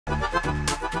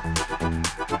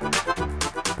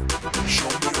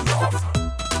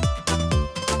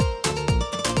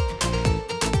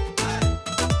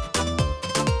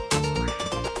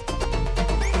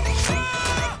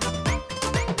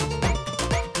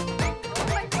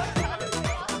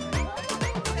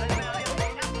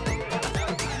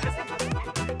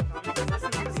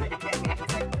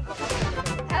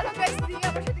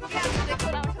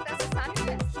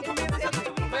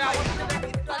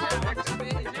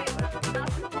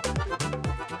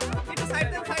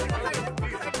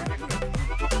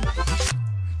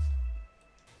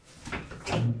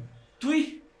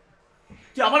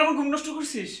আমার এমন ঘুম নষ্ট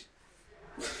করছিস?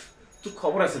 তোর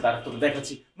খবর আছে, দাঁড়া তোর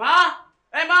দেখাচ্ছি। মা,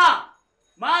 এই মা,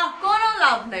 মা। কোনো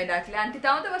লাভ নাই ডাকলে, আন্টি তো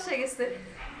আমাদের বাসায় গেছে।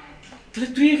 তাহলে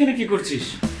তুই এখানে কি করছিস?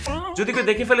 যদি কেউ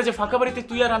দেখে ফেলে যে ফাঁকা বাড়িতে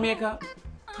তুই আর আমি একা,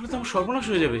 তাহলে তো আমার সর্বনাশ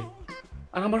হয়ে যাবে,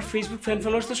 আর আমার ফেসবুক ফ্যান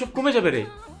ফলোয়ার্স তো সব কমে যাবে রে।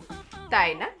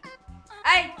 তাই না?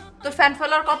 এই তোর ফ্যান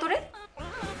ফলোয়ার কত রে?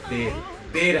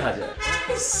 ১,৫০০।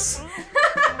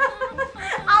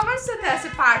 আমার সাথে আছে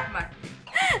পার্টনার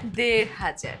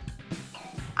 ১,৫০০।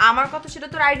 আমার কত সেটা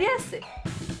তোর আইডিয়া আছে?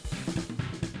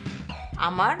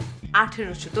 আমার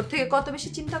 ১৮০০। তোর থেকে কত বেশি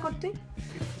চিন্তা করতে?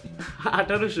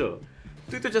 ১৮০০?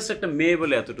 তুই তো জাস্ট একটা মেয়ে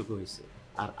বলে এতটুকু হয়েছে।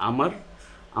 আর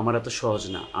আমার এত সহজ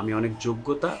না। আমি অনেক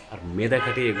যোগ্যতা আর মেধা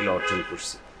খাটিয়ে এগুলো অর্জন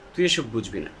করছি। তুই এসব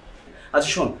বুঝবি না। আচ্ছা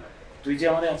শোন, তুই যে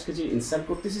আমার আজকে যে ইনসাল্ট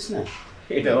করতেছিস না,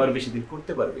 এটা আর বেশি দিন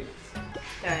করতে পারবি না।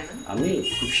 আমি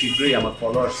খুব শীঘ্রই আমার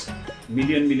ফলোয়ার্স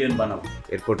মিলিয়ন বানাবো।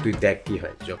 এরপর তুই দেখ কি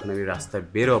হয়। যখন আমি রাস্তায়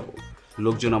বেরোবো,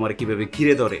 লোকজন আমার কিভাবে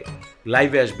ঘিরে ধরে,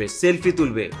 লাইভে আসবে, সেলফি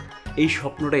তুলবে, এই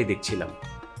স্বপ্নটাই দেখছিলাম।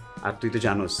 আর তুই তো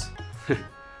জানোস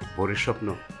ভোরের স্বপ্ন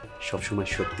সবসময়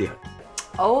সত্যি হয়।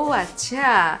 ও আচ্ছা,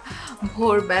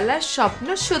 ভোরবেলার স্বপ্ন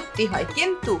সত্যি হয়,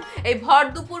 কিন্তু এই ভর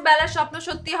দুপুর বেলার স্বপ্ন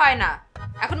সত্যি হয় না।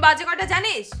 এখন বাজে কয়টা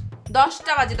জানিস?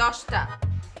 10টা বাজে, 10টা।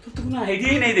 তোর তো কোনো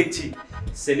আইডিয়াই নেই দেখছি।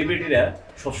 সেলিব্রিটিরা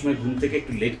সবসময় ঘুম থেকে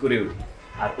একটু লেট করে ওঠে,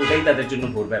 আর ওটাই তাদের জন্য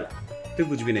ভোরবেলা। তুই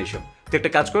বুঝবি না এইসব। তুই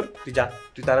একটা কাজ কর, তুই যা,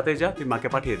 তুই তাড়াতাড়ি যা, তুই মাকে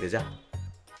পাঠিয়ে দে, যা।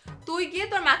 তুই গিয়ে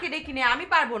তোর মাকে ডেকে নে, আমি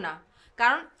পারবো না।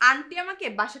 কারণ আন্টি আমাকে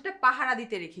বাসাটা পাহারা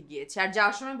দিতে রেখে গিয়েছে, আর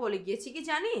যাওয়ার সময় বলে গিয়েছি কি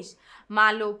জানিস, মা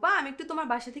লোপা আমি একটু তোমার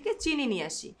বাসা থেকে চিনি নিয়ে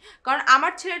আসি। কারণ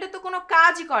আমার ছেলেটা তো কোনো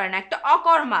কাজই করে না, একটা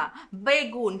অকর্মা,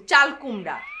 বেগুন চাল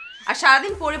কুমড়া, আর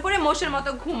সারাদিন পড়ে পড়ে মোষের মতো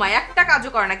ঘুমায়, একটা কাজও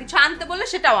করে না, কিছু আনতে বললে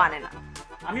সেটাও আনে না।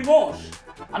 আমি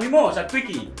মোষ আর তুই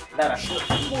কি? দাঁড়া,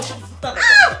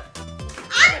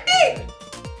 আন্টি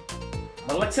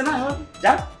ভালো লাগছে না?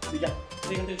 যা, তুই যা,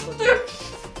 এখান থেকে সর।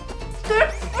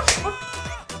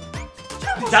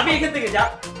 যাবি এখান থেকে, যা।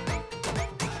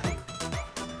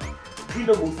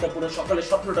 পুরো সকালে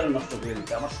স্বপ্নটা নষ্ট করে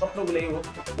দিতে। আমার স্বপ্নগুলো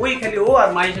ওই খালি ও আর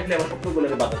মাই থাকলে আমার স্বপ্নগুলো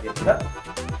বাধা দিয়েছে।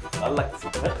 ভালো লাগছে।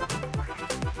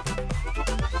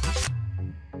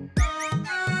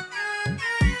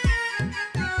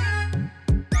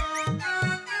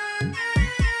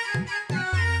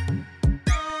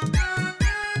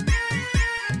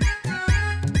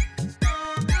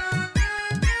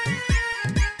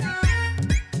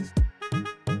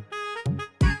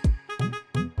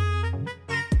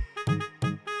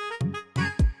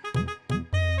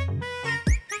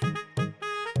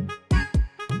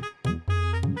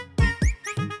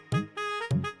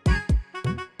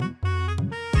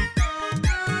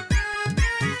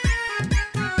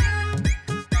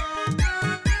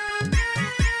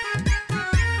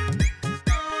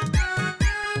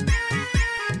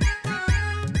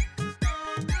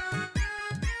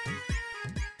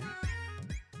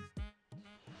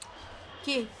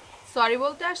 কি সরি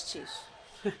বলতে আসছিস?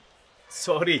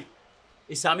 সরি?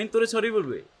 এই সামিন তোরে সরি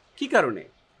বলবে কি কারণে?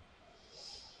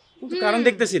 তো কারণ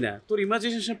দেখতেছি না। তোর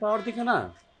ইমাজিনেশন পাওয়ার দেখে না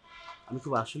আমি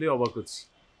খুব আসলে অবাক হচ্ছি।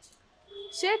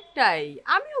 সেটাই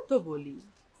আমিও তো বলি,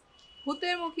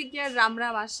 ভূতের মুখে কি আর রাম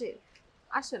রাম আসে?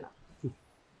 আসে না।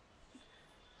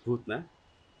 ভূত না?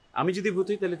 আমি যদি ভূত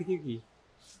হই তাহলে তুই কি?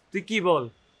 তুই কি বল?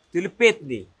 তুই হলে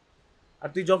পেতনি। আর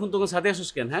তুই যখন তখন সাথে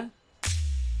আসিস কেন? হ্যাঁ,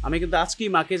 আমি কিন্তু আজকেই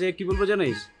মাকে যে কি বলবো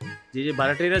জানিস, যে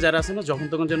ভাড়াটিয়ারা যারা আছে না, যখন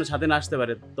তখন যেন ছাদে না আসতে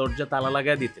পারে, দরজা তালা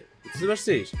লাগায় দিতে, বুঝতে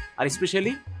পারছিস? আর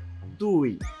স্পেশালি তুই।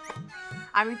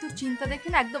 আমি তো চিন্তা দেখে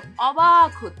না একদম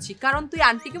অবাক হচ্ছি, কারণ তুই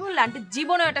আন্টিকে বললে আন্টি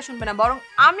জীবনে এটা শুনবে না, বরং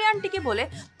আমি আন্টিকে বলে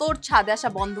তোর ছাদে আসা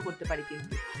বন্ধ করতে পারি,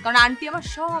 কিন্তু কারণ আন্টি আমার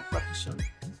সব কথা শোনে।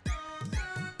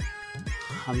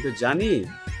 আমি তো জানি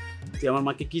তুই আমার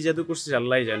মাকে কি জাদু করছিস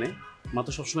আল্লাহই জানে। মা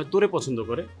তো সবসময় তোরে পছন্দ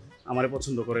করে, আমারে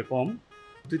পছন্দ করে কম।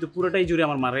 তুই তো পুরোটাই জুড়ে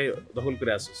আমার মারে দখল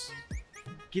করে আসিস।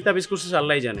 কি তাবিজ করছিস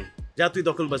আল্লাহই জানে। যা তুই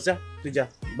দখল বাস, যা তুই যা,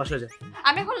 বাসা যা।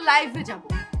 আমি এখন লাইভে যাব।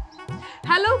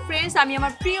 হ্যালো ফ্রেন্ডস, আমি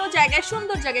আমার প্রিয় জায়গায়,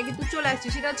 সুন্দর জায়গায় কিন্তু চলে আসছি,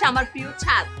 সেটা হচ্ছে আমার প্রিয়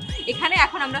ছাদ। এখানে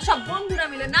এখন আমরা সব বন্ধুরা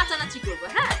মিলে নাচানাচি করবো।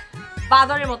 হ্যাঁ,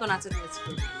 বাদরের মতো নাচা দিয়েছি।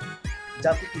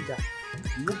 যা তুই কি যা,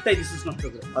 মুখটাই দিছিস নষ্ট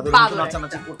করে। আদর মতো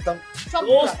নাচানাচি করতাম। সব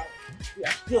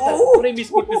ওরে মিস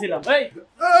করতেছিলাম। এই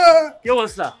কি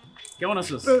অবস্থা, কেমন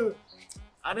আছিস?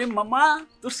 আরে মামা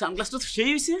তোর সানগ্লাসটা তো সেই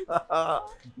হইছে।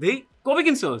 দেই কবে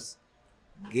কিনছস?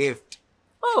 গিফট।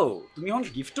 ও তুমি এখন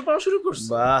গিফট পাওয়া শুরু করছো?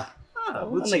 বাহ,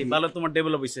 বুঝছি, ভালো তোমার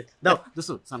ডেভেলপ হইছে। দাও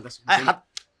দোস্ত সানগ্লাস।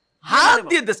 হাত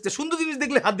দিয়ে দেখতে সুন্দর জিনিস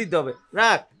দেখলে হাত দিতে হবে।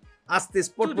 রাখ আস্তে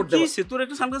স্পট পড়তে হবে। তোর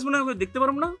একটা সানগ্লাস মনে হয় দেখতে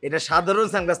পারবো না। এটা সাধারণ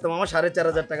সানগ্লাস তো মামা,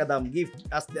 4,500 টাকা দাম। গিফট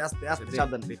আস্তে আস্তে আস্তে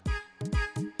সাবধান।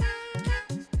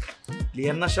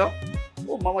 ক্লিয়ার না সব?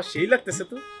 ও মামা সেই লাগতেছে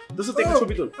তো। দোস্ত তুই একটা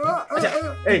ছবি তোল। আচ্ছা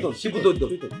এই শিপু দৌড়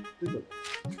দৌড়। তুই তোল।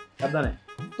 সাবধানে।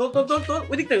 তোল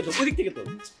ওই দিক থেকে তোল।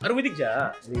 আর ওই দিক যা।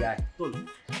 এই আয় তোল।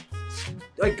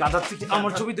 ওই গাদা থেকে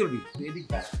আমার ছবি তুলবি। তুই এদিক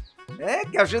যা।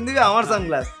 ক্যাপশন দিবি আমার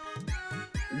সানগ্লাস।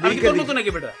 আমি কি তোর মতো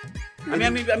নাকি বেটা?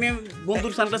 আমি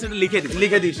বন্ধুর সানগ্লাস এটা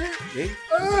লিখে দিস।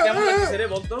 কেমন লাগতেছে রে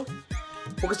বলতো?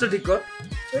 ফোকাসটা ঠিক কর।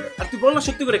 আর তুই বল না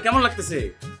সত্যি করে কেমন লাগতেছে?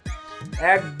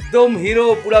 একদম হিরো,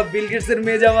 পুরা বিল গেটস এর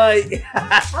মেয়ে জামাই।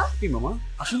 কি মামা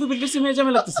আসলে তো বিল গেটসের মেয়ে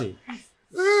জামাই লাগতেছে।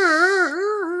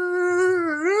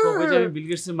 কবে যে আমি বিল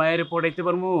গেটসের মায়ের পড়াইতে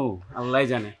পারবো আল্লাহই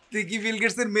জানে। তুই কি বিল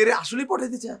গেটস এর মেয়ে আসলেই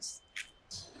পটাইতে চাস?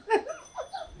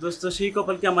 দোস্ত সেই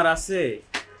কপাল কি আমার আছে?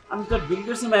 আমি তো আর বিল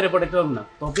গেটসের মায়ের পড়াইতে পারবো না।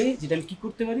 তবে যেটা আমি কি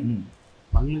করতে পারি,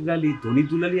 বাঙালি ধনী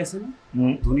দুলালি আছে না,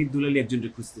 ধনী দুলালি একজনকে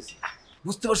খুঁজতেছি।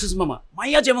 বুঝতে পারছিস মামা,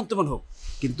 মাইয়া যেমন তেমন হোক,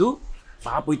 কিন্তু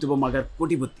বাপ হইতে মাগার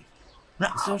কোটিপতি। না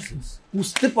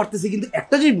বুঝতে পারতেছি, কিন্তু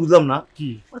একটা জিনিস বুঝলাম না। কি?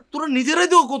 তোরা নিজেরাই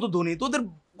তো কত ধনী, তোদের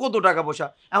কত টাকা পয়সা,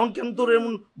 এখন কেন তোর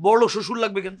এমন বড় শ্বশুর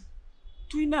লাগবে কেন?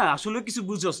 তুই না আসলে কিছু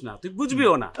বুঝছস না, তুই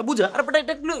বুঝবিও না। বুঝা আর বেটা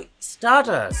এটা একটু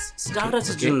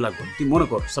স্টার্টাসের জন্য লাগবে। তুই মনে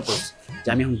কর সাপোজ যে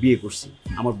আমি এখন বিয়ে করছি,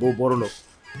 আমার বউ বড় লোক,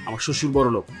 আমার শ্বশুর বড়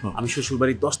লোক, আমি শ্বশুর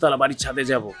বাড়ির 10 তলা বাড়ির ছাদে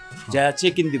যাব, যা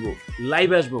চেক ইন দিব, লাইভ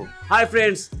আসবো, হাই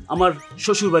ফ্রেন্ডস আমার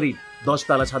শ্বশুর বাড়ির 10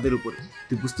 তলা ছাদের উপরে।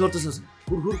 তুই বুঝতে পারতেছিস?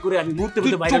 হুড় করে আমি মুহূর্তে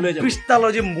মধ্যে ভাইরাল হয়ে যাব। 24 তলা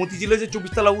যে মতিঝিলে যে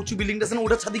 24 তলা উঁচু বিল্ডিংটা আছে না,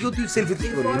 ওটার ছাদে গিয়ে তুই সেলফি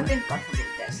তুলতে পারবি। ইম্পর্টেন্ট কথা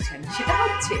বলতে আসছেন, সেটা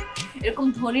হচ্ছে এরকম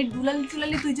ধনীর দুলালি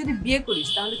টুলালি তুই যদি বিয়ে করিস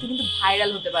তাহলে তুই কিন্তু ভাইরাল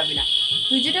হতে পারবি না।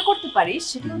 তুই যেটা করতে পারিস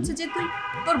সেটা হচ্ছে যে তুই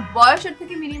তোর বয়সের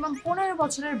থেকে মিনিমাম 15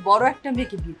 বছরের বড় একটা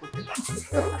মেয়েকে বিয়ে করতে পারিস।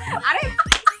 আরে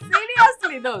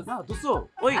সিরিয়াসলি দোস্ত, না দোস্ত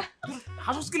ওই তুই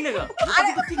হাসুস কি লাগা? আরে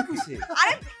ঠিক কইছে।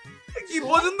 আরে কি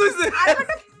পছন্দ হইছে?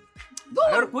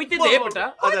 আর কইতে দে বেটা।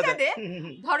 কইতে দে।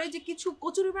 ধরো যে কিছু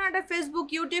কচুরিপানাটা ফেসবুক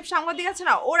ইউটিউব সাংবাদিক আছে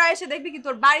না, ওরা এসে দেখবি কি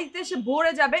তোর বাড়িতে এসে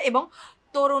ভরে যাবে, এবং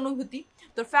তোর অনুভূতি,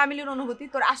 তোর ফ্যামিলির অনুভূতি,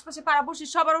 তোর আশপাশে পাড়াপড়শি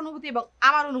সবার অনুভূতি এবং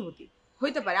আমার অনুভূতি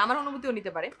হইতে পারে, আমার অনুভূতিও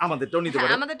নিতে পারে, আমাদেরটাও নিতে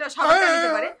পারে, আমাদেরটা সবারটা নিতে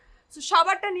পারে। সো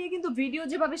সবারটা নিয়ে কিন্তু ভিডিও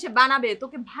যেভাবে সে বানাবে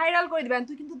তোকে ভাইরাল করে দিবে,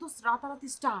 তুই কিন্তু দোস্ত রাতারাতি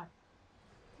স্টার।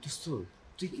 দোস্ত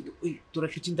তুই কিন্তু ওই তোর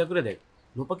একটু চিন্তা করে দেখ,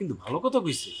 লোপা কিন্তু ভালো কথা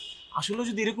কইছে। আসলে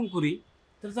যদি এরকম করি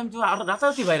তাহলে তো আমি তো আর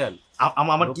রাতারাতি ভাইরাল।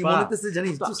 আমার কি মনে হচ্ছে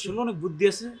জানিস, আসলে অনেক বুদ্ধি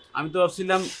আছে। আমি তো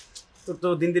ভাবছিলাম তোর তো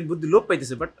দিন দিন বুদ্ধি লোপ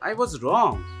পাইতেছে, বাট আই ওয়াজ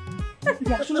রং।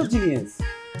 আসলে জিনিয়াস।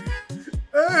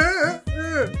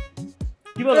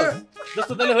 কি বলো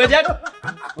দোস্ত? তাহলে হয়ে যাক,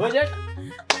 হয়ে যাক।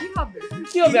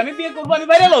 কি হবে? আমি বিয়ে করবো, আমি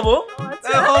ভাইরাল হবো।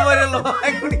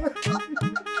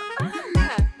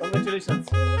 কংগ্রেচুলেশনস।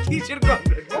 কিসের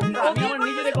কংগ্রেস? আমি আমার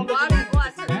নিজেদের কংগ্রেচুলেশন।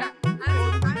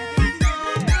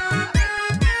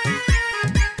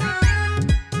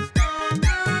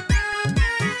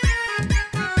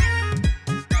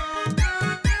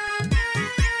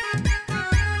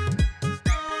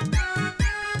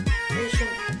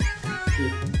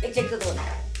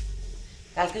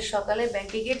 কালকে সকালে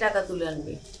ব্যাংকে গিয়ে টাকা তুলে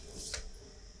আনবি।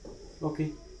 ওকে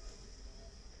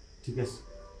ঠিক আছে।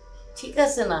 ঠিক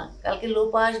আছে না, কালকে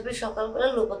লোপা আসবে সকালবেলা,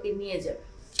 লোপাকে নিয়ে যাবে।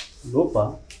 লোপা?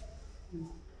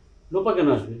 লোপা কেন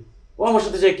আসবে? ও আমার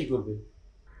সাথে যাই কি করবে?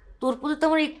 তোর প্রতি তো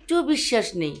আমার একটুও বিশ্বাস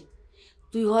নেই।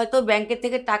 তুই হয়তো ব্যাংকের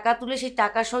থেকে টাকা তুলে সেই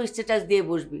টাকা সহ স্ট্যাটাস দিয়ে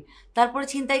বসবি, তারপরে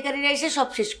ছিনতাইকারীরা এসে সব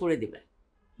শেষ করে দেবে।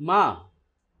 মা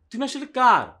তুমি আসলে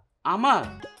কার? আমার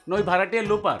নয় ভাড়াটিয়া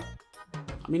লোপার?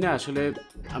 আমি না আসলে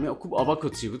আমি খুব অবাক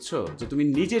হচ্ছি বুঝছো, যে তুমি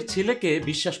নিজের ছেলেকে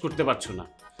বিশ্বাস করতে পারছো না,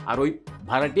 আর ওই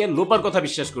ভাড়াটিয়া লোপার কথা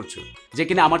বিশ্বাস করছো, যে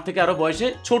কিনা আমার থেকে আরো বয়সে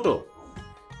ছোট।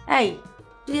 এই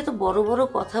তুই এত বড় বড়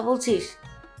কথা বলছিস,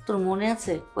 তোর মনে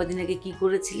আছে কয়দিন আগে কি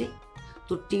করেছিলি?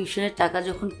 তোর টিউশনের টাকা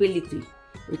যখন পেলি তুই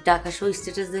ওই টাকা সহ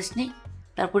স্ট্যাটাস দিসনি,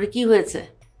 তারপরে কি হয়েছে?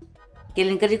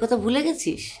 কেলেঙ্কারির কথা ভুলে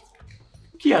গেছিস?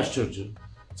 কি আশ্চর্য,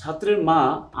 ছাত্রের মা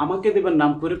আমাকে দেবার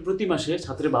নাম করে প্রতি মাসে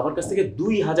ছাত্রের বাবার কাছ থেকে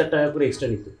 2000 টাকা করে এক্সট্রা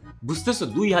নিত, বুঝতেছো?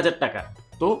 2000 টাকা।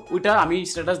 তো ওইটা আমি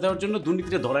স্ট্যাটাস দেওয়ার জন্য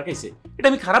দুর্নীতিতে ধরা খাইছে। এটা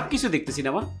আমি খারাপ কিছু দেখতেছি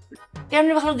না মা।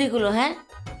 কেমনি ভালো দিক হলো? হ্যাঁ,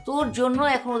 তোর জন্য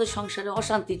এখন ওদের সংসারে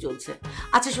অশান্তি চলছে।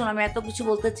 আচ্ছা শোন, আমি এত কিছু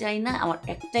বলতে চাই না, আমার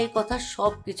একটাই কথা,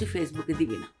 সব কিছু ফেসবুকে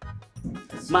দিবি না।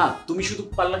 মা তুমি শুধু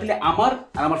পাল্লা দিলে আমার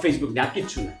আর আমার ফেসবুক নিয়ে আর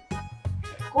কিচ্ছু না।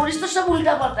 করিস তো সব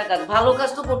উল্টা পাল্টা কাজ, ভালো কাজ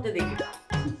তো করতে দেখি না।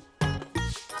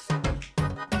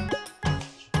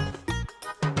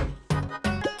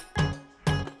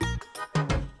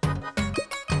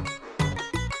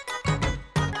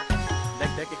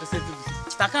 দেখ দেখ এটা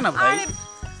টাকা না ভাই,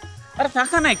 আরে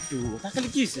টাকা না, একটু টাকালে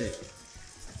কি হয়েছে?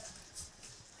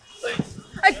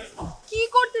 কি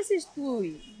করতেছিস তুই?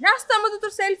 রাস্তার মধ্যে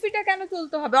তোর সেলফিটা কেন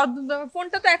তুলতে হবে?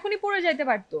 ফোনটা তো এখনই পড়ে যাইতে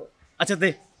পারতো। আচ্ছা দে,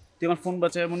 তুই আমার ফোন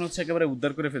বাঁচায় মনে হচ্ছে একেবারে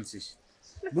উদ্ধার করে ফেলছিস।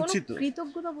 বুঝছি তো,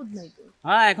 কৃতজ্ঞতা বোধ নাই তো।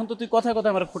 হ্যাঁ এখন তো তুই কথায়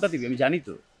কথায় আমার খোটা দিবি, আমি জানি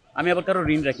তো। আমি আবার কারো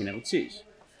ঋণ রাখি না, বুঝছিস?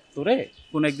 তোরে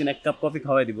কোন একদিন 1 কাপ কফি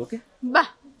খাওয়াই দিব, ওকে? বাহ,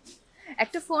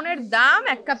 একটা ফোনের দাম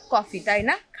 1 কাপ কফি, তাই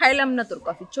না? খাইলাম না তোর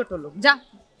কফি, ছোট লোক, যা।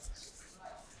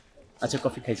 আচ্ছা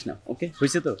কফি খাইস না, ওকে?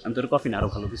 হয়েছে তো, আমি তোর কফি না আরো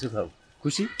ভালো কিছু খাও।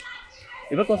 খুশি?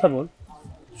 এবার কথা বল,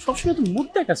 সবসময় তো মুখ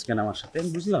দেখাস কেন আমার সাথে,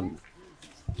 আমি বুঝলাম না।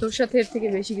 তোর সাথে এর থেকে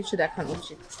বেশি কিছু দেখানো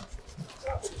উচিত।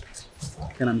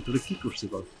 কেন আমি তোরে কি করছি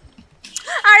বল?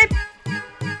 আরে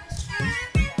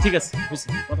ঠিক আছে, বুঝছি,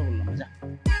 কথা বললাম না, যা।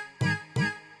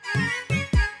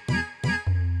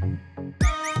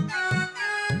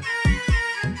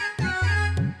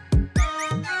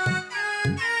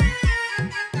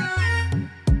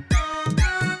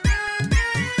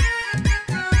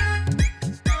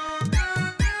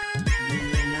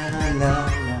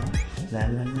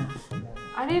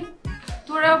 আরে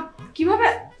তোরা কিভাবে?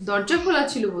 দরজা খোলা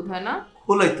ছিল বোধহয় না?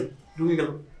 খোলাই তো, ঢুকে গেল।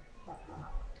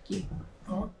 কি?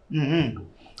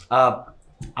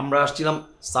 আমরা আসছিলাম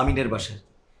সামিনের বাসায়।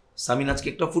 সামিন আজকে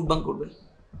একটা ফুড বাং করবে।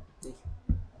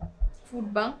 ফুড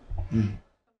বাং?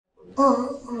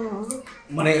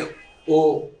 মানে ও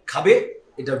খাবে,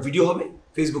 এটা ভিডিও হবে,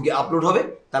 ফেসবুকে আপলোড হবে,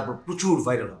 তারপর প্রচুর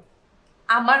ভাইরাল হবে।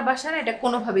 আমার বাসায় এটা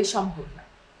কোনোভাবেই সম্ভব না।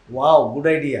 Wow, good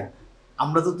idea.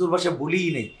 আমরা তো তোর বাসায়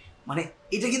বলিই নাই, মানে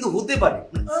এটা কিন্তু হতে পারে।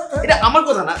 এটা আমার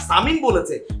কথা না, সামিন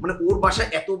বলেছে। মানে ওর বাসায়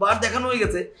এতবার দেখানো হয়ে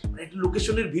গেছে, মানে একটা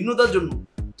লোকেশনের ভিন্নতার জন্য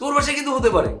তোর বাসায় কিন্তু হতে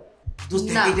পারে। দোস্ত,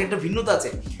 এটা একটা ভিন্নতা আছে।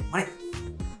 মানে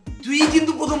তুই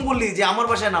কিন্তু প্রথম বললি যে আমার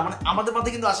বাসায় না, মানে আমাদের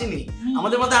মাথায় কিন্তু আসেনি,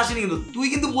 আমাদের মাথায় আসেনি, কিন্তু তুই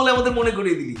কিন্তু বলে আমাদের মনে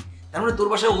করিয়ে দিলি। তার মানে তোর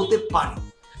বাসায় হতে পারে।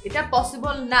 এটা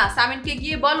পসিবল না। সামিনকে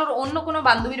গিয়ে বল ওর অন্য কোনো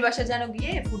বান্ধবীর বাসায় যেন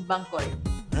গিয়ে ফুড বাং করে।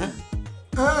 হ্যাঁ,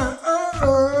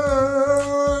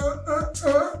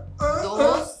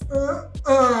 দোস্ত,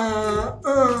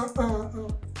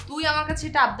 তুই আমার কাছে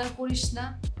এটা আবদার করিস না।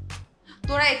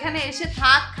 তোরা এখানে এসে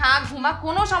থাক, খা, ঘুমা,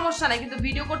 কোনো সমস্যা নাই, কিন্তু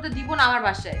ভিডিও করতে দিব না আমার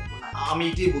বাসায়। আমি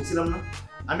এটাই বলছিলাম না,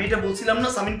 আমি এটা বলছিলাম না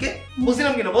সামিনকে?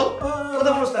 বলছিলাম কিনা বল,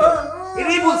 কথা বলছ না?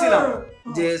 এটাই বলছিলাম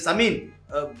যে সামিন,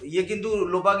 ইয়ে কিন্তু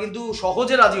লোপা কিন্তু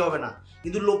সহজে রাজি হবে না,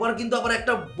 কিন্তু লোপার কিন্তু আবার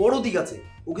একটা বড় দিক আছে,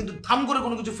 ও কিন্তু থাম করে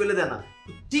কোনো কিছু ফেলে দেয় না,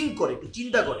 থিঙ্ক করে, একটু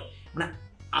চিন্তা করে। মানে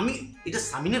আমি এটা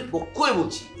সামিনের পক্ষ হয়ে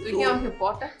বলছি। তুই কি আমাকে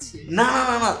পটাচ্ছিস? না না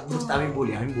না না দোস্ত, আমি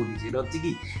বলি যেটা হচ্ছে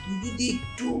কি, তুই যদি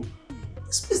একটু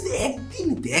একদিন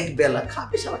দেখ, বেলা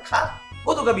খাবে, সারা খা,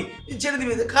 কত খাবি, ছেড়ে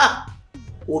দিবি, খা।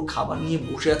 ওর খাবার নিয়ে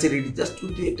বসে আছে রেডি, জাস্ট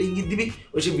তুই একটা ইঙ্গিত দিবি,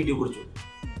 ওই সে ভিডিও করে চলবে।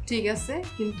 ঠিক আছে,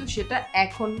 কিন্তু সেটা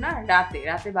এখন না, রাতে।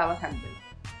 রাতে বাবা থাকবে না।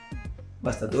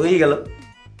 বাস, তা তো হয়ে গেল।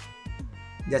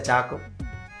 যা চা কর,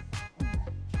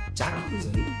 চা কি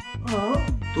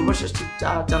তোর বাসা চা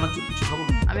চানাচুর কিছু খাবো?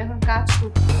 আমি এখন কাজ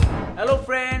করছি। Hello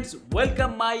friends,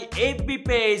 welcome my FB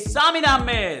page Samin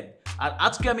Ahmed. আর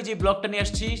আজকে আমি যে ব্লগটা নিয়ে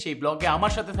আসছি, সেই ব্লগে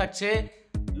আমার সাথে থাকছে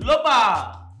লোপা,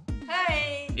 হাই,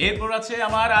 এরপর আছে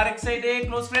আমার আরেক সাইডে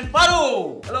ক্লোজ ফ্রেন্ড পারু,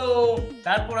 হ্যালো,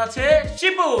 তারপর আছে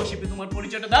শিপু। শিপু, তোমার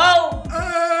পরিচয়টা দাও।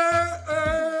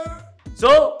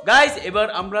 সো গাইস, এবার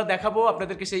আমরা দেখাবো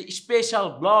আপনাদেরকে সেই স্পেশাল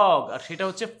ব্লগ, আর সেটা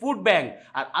হচ্ছে ফুড ব্যাংক।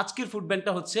 আর আজকের ফুড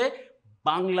ব্যাংকটা হচ্ছে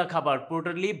বাংলা খাবার,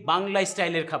 টোটালি বাংলা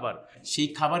স্টাইলের খাবার। সেই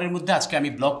খাবারের মধ্যে আজকে আমি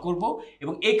ব্লগ করব,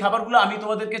 এবং এই খাবারগুলো আমি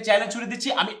তোমাদেরকে চ্যালেঞ্জ ছুড়ে দিচ্ছি,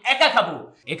 আমি একা খাবো।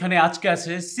 এখানে আজকে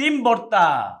আছে সিম ভর্তা,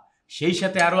 সেই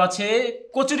সাথে আরো আছে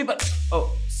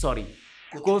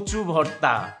কচু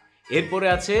ভর্তা, এরপরে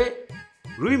আছে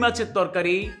রুই মাছের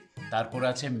তরকারি, তারপরে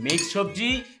আছে মিক্স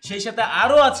সবজি, সেই সাথে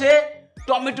আরো আছে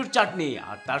টমেটোর চাটনি,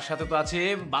 আর তার সাথে তো আছে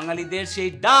বাঙালিদের সেই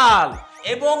ডাল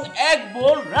এবং 1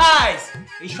 বোল রাইস।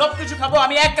 এই সব কিছু খাবো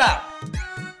আমি একা,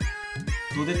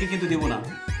 তোদেরকে কিন্তু দেব না,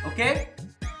 ওকে?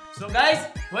 সো গাইস,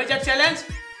 হয়ে যাক চ্যালেঞ্জ।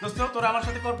 দোস্ত, তোরা আমার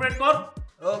সাথে কোঅপারেট কর,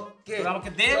 ওকে? তোরা আমাকে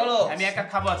দে, আমি একা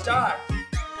খাবো আজকে।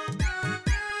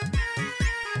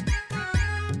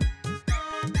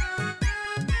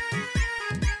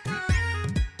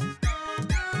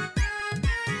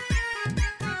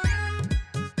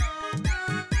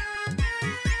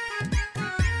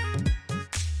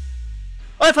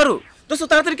 ওই ফারু, দোস্ত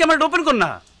তাড়াতাড়ি ক্যামেরাটা ওপেন কর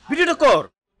না, ভিডিওটা কর।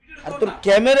 আর তোর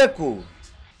ক্যামেরা কো?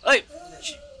 ওই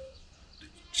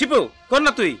শিপু, কর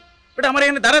না তুই। এটা আমার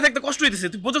এখানে দাঁড়ায় থাকতে কষ্ট হইতেছে,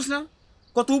 তুই বোঝস না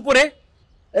কত উপরে?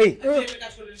 এই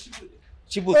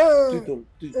শিপু তুই তোল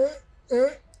তুই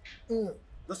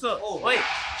দোস্ত ওই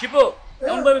শিপু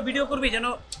এমন ভাবে ভিডিও করবি যেন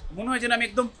মনে হয় যেন আমি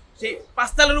একদম সেই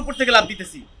 5 তলার উপর থেকে লাফ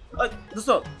দিতেছি। ওই দোস্ত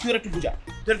তুই একটু বুঝা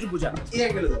এই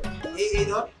গেল এই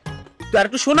ধর তুই আর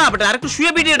একটু শোনা বেটা, আর একটু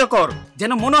শুয়ে ভিডিওটা কর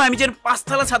যেন মনে হয় আমি যেন 5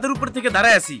 তলা ছাদের উপর থেকে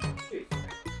দাঁড়ায় আছি।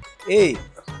 এই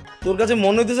তোর কাছে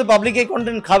মনে হইতেছে পাবলিক এই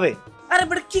কন্টেন্ট খাবে? আরে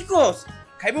বেটা কি কস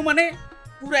খাইবো মানে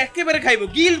পুরো একেবারে খাইবো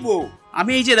গিলবো।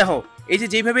 আমি এই যে দেখো এই যে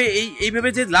যেভাবে এইভাবে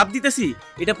যে লাভ দিতেছি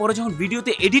এটা পরে যখন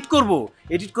ভিডিওতে এডিট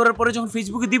করার পরে যখন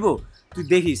ফেসবুকে দিব তুই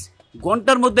দেখিস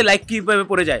ঘন্টার মধ্যে লাইক কিভাবে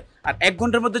পড়ে যায়। আর 1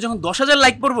 ঘন্টার মধ্যে যখন 10,000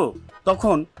 লাইক পড়বো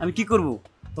তখন আমি কি করব,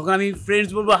 তখন আমি ফ্রেন্ডস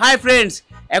বলবো হাই ফ্রেন্ডস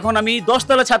এখন আমি 10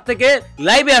 তলা ছাদ থেকে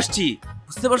লাইভে আসছি।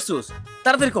 বুঝতে পারছোস?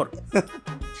 তাড়াতাড়ি কর।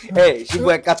 এই শিবু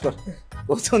এক কাজ কর,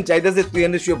 ওজন চাইতেছে তুই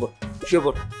এনে শুয়ে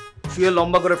পড় শুয়ে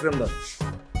লম্বা করে ফ্রেম দাও।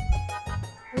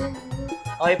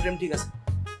 এই ফ্রেম ঠিক আছে।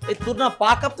 এই তোর না পা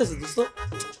কাঁপতেছে দোস্ত।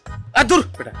 আর দূর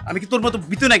বেটা আমি কি তোর মতো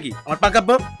বিতু নাকি আমার পা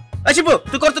কাঁপবো? আসিব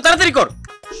তুই কর তো তাড়াতাড়ি কর।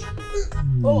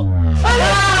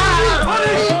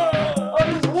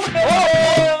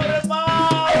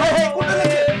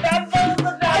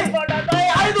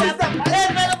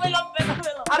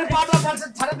 আরে পাটা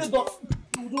ছাড়া দে তো।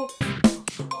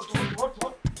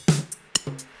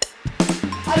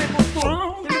 আরে দোস্ত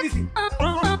ছেড়ে দিছি।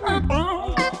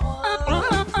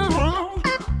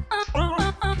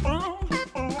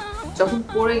 যখন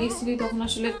পড়ে গেছিলি তখন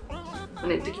আসলে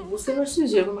মানে তুই কি বুঝতে পারছিস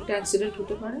যে এরকম একটা অ্যাক্সিডেন্ট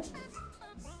হতে পারে?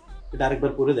 এটা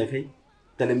আরেকবার পরে দেখাই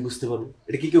তাহলে আমি বুঝতে পারবো।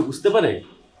 এটা কি কেউ বুঝতে পারে?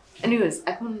 এনিওয়েজ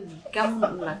এখন কেমন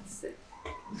লাগছে?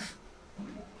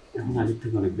 এখন আগের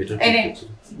থেকে অনেক বেটার। এই নে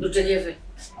দুটো দিয়ে ফেল।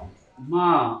 মা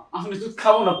আমি দুধ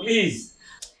খাবো না প্লিজ।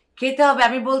 খেতে হবে,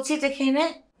 আমি বলছি এটা খেয়ে নে।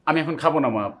 আমি এখন খাবো না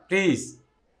মা প্লিজ।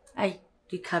 এই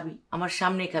তুই খাবি, আমার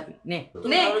সামনে খাবি, নে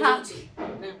নে খা।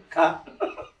 খা।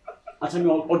 আচ্ছা আমি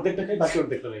অর্ধেকটা খাই বাকি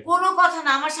অর্ধেকটা খাই। কোনো কথা না,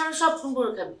 আমার সামনে সব সুন্দর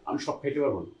খাবি। আমি সব খাইতে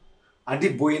পারবো না। আন্টি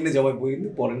বই এনে জমায় বই এনে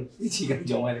পড়েন চিকেন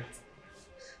জমায় রেখে।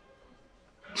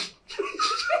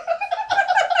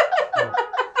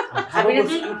 খাবি না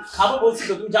তুই? খাবো বলছি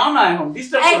তো, তুমি যাও না এখন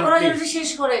ডিস্টার্ব এই করো ওরা না, যদি please। শেষ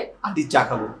করে আন্টি চা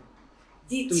খাবো।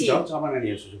 তুমি দিচ্ছি। যাও চা বানিয়ে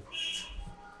নিয়ে এসো।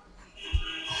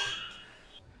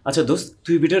 আচ্ছা দোস্ত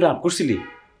তুই ভিডিওটা আপ করছিলি?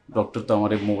 ডক্টর তো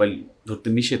আমার মোবাইল ধরতে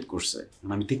নিষেধ করছে,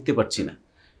 আমি দেখতে পাচ্ছি না।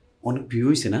 অনেক ভিউ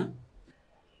হয়েছে না?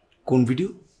 কোন ভিডিও?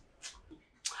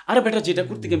 আরে বেটা যেটা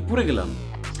করতে গিয়ে আমি পড়ে গেলাম।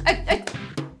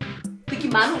 তুই কি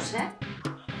মানুষ? হ্যাঁ,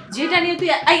 যেটা নিয়ে তুই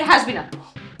হাসবি না,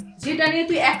 যেটা নিয়ে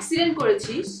তুই অ্যাক্সিডেন্ট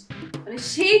করেছিস মানে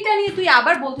সেইটা নিয়ে তুই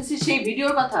আবার বলতেছিস সেই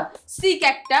ভিডিওর কথা। সিক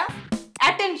একটা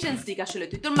অ্যাটেনশন সিক। আসলে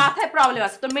তুই তোর মাথায় প্রবলেম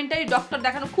আছে, তোর মেন্টালি ডক্টর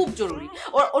দেখানো খুব জরুরি।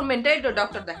 ওর মেন্টালি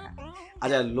ডক্টর দেখা।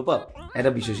 আচ্ছা লোপা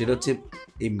একটা বিষয়, সেটা হচ্ছে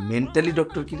এই মেন্টালি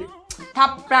ডক্টর কি রে?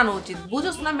 থাপড়ানো উচিত,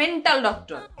 বুঝোস না? Mental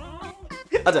doctor.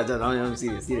 আচ্ছা আচ্ছা আমি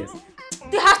সিরিয়াস।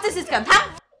 তুই হাসতেছিস কেন? থাম।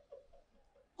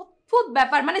 অদ্ভুত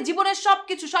ব্যাপার, মানে জীবনের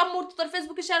সবকিছু সব মুহূর্ত তোর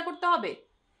ফেসবুকে শেয়ার করতে হবে?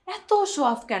 এত শো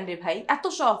অফ কেন রে ভাই, এত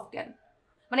শো অফ কেন?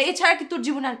 মানে এছাড়া কি তোর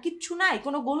জীবনে আর কিচ্ছু নাই?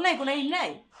 কোনো গোল নাই, কোনো এইম নাই?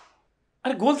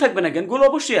 আরে গোল থাকবে না কেন? গোল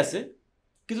অবশ্যই আছে,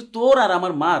 কিন্তু তোর আর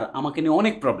আমার মার আমাকে নিয়ে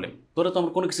অনেক প্রবলেম। তোরা তো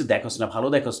আমার কোনো কিছু দেখোস না, ভালো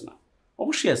দেখোস না।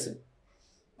 অবশ্যই আছে,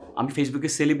 আমি ফেসবুকে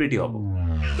সেলিব্রিটি হব।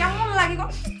 কেমন লাগে গো?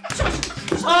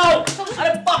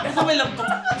 আরে বাপ ব্যথা পাইলাম তো।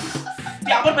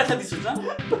 তুই আবার ব্যথা দিছিস না?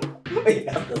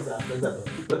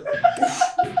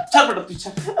 ছাড় বেটা তুই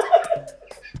ছাড়।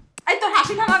 এই তোর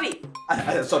হাসি থামাবি?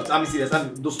 সরি আমি সিরিয়াস, আমি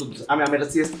দোস্ত আমি একটা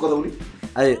সিরিয়াস কথা বলি।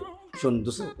 আরে শোন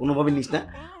দোস্ত কোনোভাবে নিস না,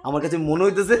 আমার কাছে মনে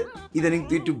হইতেছে ইদানিং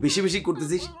তুই একটু বেশি বেশি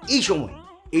করতেছিস। এই সময়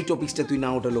এই টপিকসটা তুই না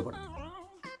ওঠালো পার।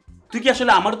 তুই কি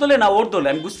আসলে আমার দলে না ওর দলে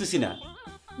আমি বুঝতেছি না।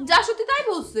 যা সত্যি তাই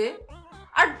বলছে।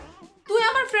 আর তুই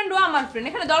আমার ফ্রেন্ড, ও আমার ফ্রেন্ড,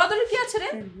 এখানে দলাদলি কি আছে রে?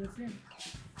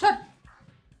 চল।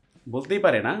 বলতেই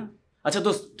পারে না। আচ্ছা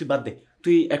দোস্ত তুই বাদ দে,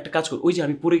 তুই একটা কাজ কর, ওই যে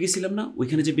আমি পড়ে গেছিলাম না,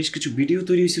 ওইখানে যে বেশ কিছু ভিডিও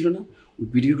তৈরি হয়েছিল না, ওই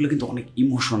ভিডিওগুলো কিন্তু অনেক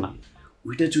ইমোশনাল।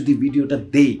 ওইটা যদি ভিডিওটা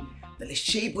দেই তাহলে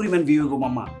সেই পরিমাণ ভিউ গো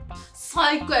মামা।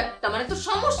 সাইকো একটা, মানে তোর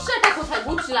সমস্যাটা কোথায়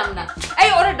বুঝলাম না। এই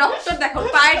ওরে ডক্টর দেখাও,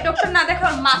 পায়ের ডক্টর না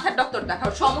দেখাও, মাথার ডক্টর দেখাও,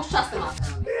 সমস্যা আছে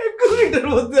মাথায়। এটার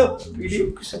মধ্যে ভিডিও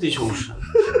কিছুতেই সমস্যা,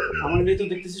 আমার মেয়ে তো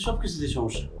দেখতেছি সব কিছুতেই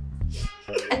সমস্যা।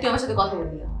 এই তুই আমার সাথে কথা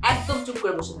বলবি না, একদম চুপ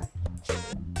করে বসে থাক।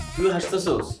 তুই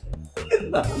হাসতেছস?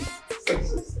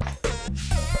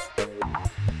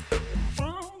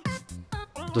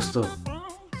 দোস্ত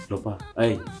লোপা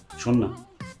এই শোন না,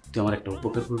 তুই আমার একটা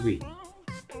উপকার করবি?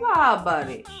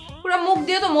 বাবারে, পুরো মুখ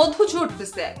দিয়ে তো মধু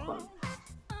ছড়তেছে এখন।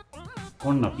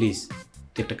 কর না প্লিজ,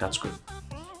 তুই একটা কাজ কর,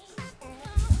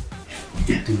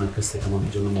 তুই আমার কাছ থেকে আমার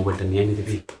জন্য মোবাইলটা নিয়ে এনে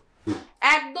দিবি?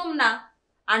 একদম না,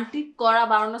 আন্টি করা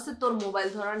বারণ আছে, তোর মোবাইল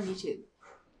ধরার নিষেধ।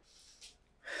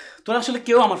 তোরা আসলে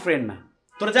কেউ আমার ফ্রেন্ড না,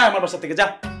 তোরা যা আমার বাসা থেকে যা।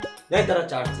 যাই তারা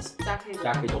চা আসতেছে।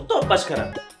 চা খেয়ে তোর তো অভ্যাস খারাপ।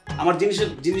 আমার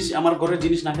জিনিস আমার ঘরের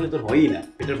জিনিস না খেলে তোর হয়ই না,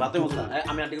 পেটের ভাতের মতো না।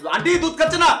 আমি আন্টি দুধ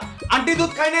খাচ্ছে না, আন্টি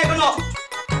দুধ খায় না এখনো।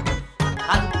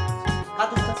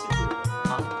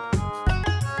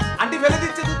 আন্টি ফেলে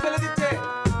দিচ্ছে, দুধ ফেলে দিচ্ছে।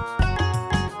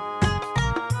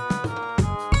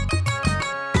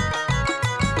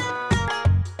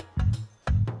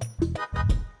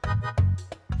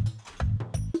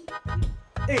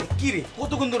 এই কি রে,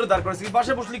 কতক্ষণ ধরে দাঁড় করেছিস?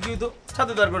 বাসায় বসলে কি হইতো,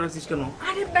 ছাদে দাঁড় করে রাখছিস কেন?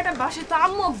 আরে বেটা বাসায় তো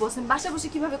আম্মু বসেন, বাসায় বসে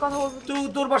কিভাবে কথা বলবো?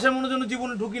 তোর বাসায় মনে জন্য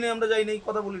জীবনে ঢুকি নাই, আমরা যাই নাই,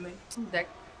 কথা বলি নাই। দেখ,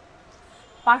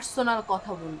 পার্সোনাল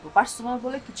কথা বলবো, পার্সোনাল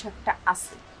বলে কিছু একটা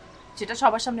আছে যেটা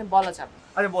সবার সামনে বলা যাবে।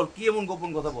 আরে বল, কি এমন গোপন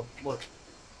কথা, বল বল।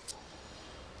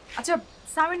 আচ্ছা,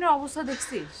 সামিনের অবস্থা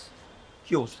দেখছিস?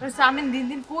 কি অবস্থা? সামিন দিন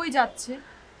দিন কই যাচ্ছে,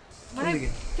 মানে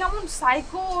কেমন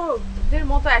সাইকোদের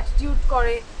মতো অ্যাটিটিউড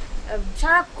করে,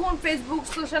 সারাক্ষণ ফেসবুক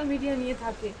সোশ্যাল মিডিয়া নিয়ে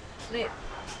থাকে। মানে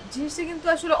জিনিসটা কিন্তু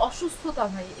আসলে অসুস্থতা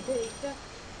ভাই, এটা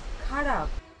খারাপ।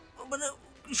 মানে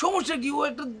সমস্যা কি? ও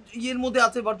একটা ইয়ের মধ্যে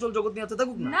আছে, ভার্চুয়াল জগৎ নিয়ে আছে,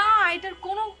 থাকুক না। না, এটার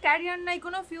কোনো ক্যারিয়ার নাই,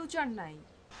 কোনো ফিউচার নাই।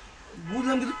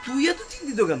 বুঝলাম, কিন্তু তুই এত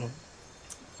চিন্তিত কেন?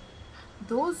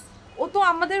 দোস্ত, ও তো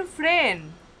আমাদের ফ্রেন্ড।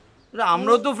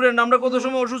 আমরাও তো ফ্রেন্ড, আমরা কত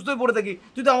সময় অসুস্থ হয়ে পড়ে থাকি।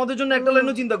 তুই তো আমাদের জন্য একটা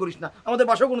লাইনও চিন্তা করিস না, আমাদের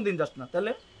বাসাও কোনোদিন যাস না।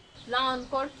 তাহলে প্ল্যান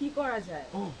কর, কি করা যায়।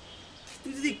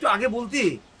 তুই যদি একটু আগে বলতি,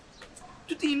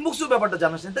 তুই তো ইনবক্সের ব্যাপারটা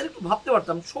জানাস না, তাহলে একটু ভাবতে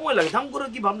পারতাম। সময় লাগে, ধাম করে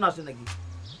কি ভাবনা আসে নাকি?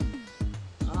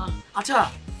 আচ্ছা,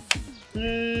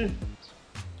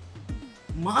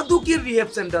 মাদকের রিহ্যাব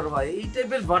সেন্টার হয়, এই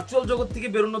টাইপের ভার্চুয়াল জগৎ থেকে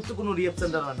বেরোনোর তো কোনো রিহ্যাব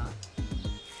সেন্টার হয় না।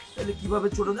 তাহলে কিভাবে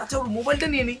ছোট? আচ্ছা, ওর মোবাইলটা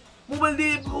নিয়ে নি, মোবাইল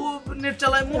দিয়ে নেট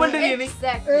চালায়, মোবাইলটা নিয়ে নি,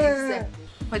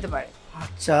 হতে পারে।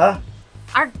 আচ্ছা,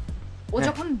 আর ও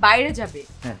যখন বাইরে যাবে,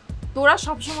 তোরা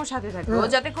সবসময় সাথে থাকবে, ও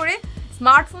যাতে করে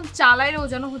স্মার্টফোন চালায়, ও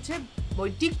যেন হচ্ছে ওই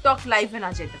টিকটক লাইভে না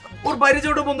যেতে পারে। ওর বাইরে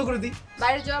যাওয়াটা বন্ধ করে দিই।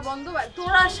 বাইরে যাওয়া বন্ধ,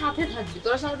 তোরা সাথে থাকবি,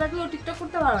 তোরা সাথে থাকলে ও টিকটক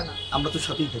করতে পারবে না। আমরা তো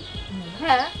সাথেই থাকি।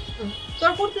 হ্যাঁ,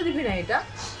 তোরা করতে দিবি না এটা।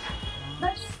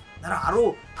 দাঁড়া,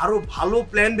 আরো ভালো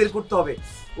প্ল্যান বের করতে হবে।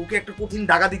 ওকে একটা কঠিন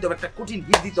দাগা দিতে হবে, একটা কঠিন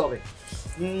হিট দিতে হবে।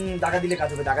 দাগা দিলে কাজ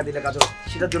হবে, দাগা দিলে কাজ হবে,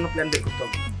 সেটার জন্য প্ল্যান বের করতে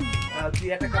হবে। তুই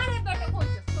একটা কাজ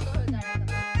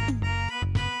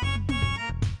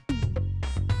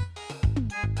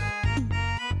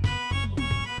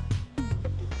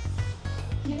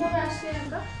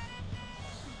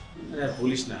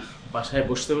বলিস না, বাসায়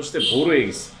বসতে বসতে বোর হয়ে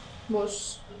গেছি। বস,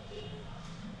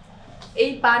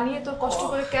 এই পানিয়ে তোর কষ্ট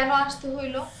করে কেন আসতে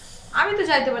হইলো? আমি তো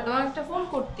যাইতে পারতাম, আমি একটা ফোন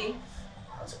করতি।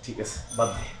 আচ্ছা ঠিক আছে, বাদ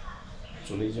দে,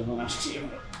 চলেই যখন আসছি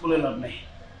বলে লাভ নেই।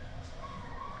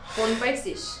 ফোন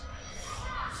পাইছিস?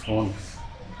 ফোন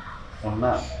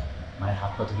না, মায়ের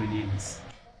হাত পা ধরে নিয়ে নিস।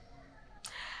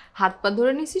 হাত পা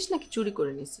ধরে নিছিস নাকি চুরি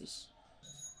করে নিছিস?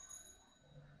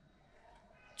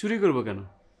 চুরি করবো কেন?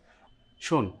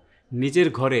 শোন, নিজের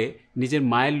ঘরে নিজের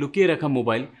মায়ের লুকিয়ে রাখা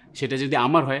মোবাইল, সেটা যদি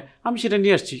আমার হয়, আমি সেটা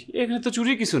নিয়ে আসছি, এখানে তো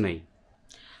চুরির কিছু নেই।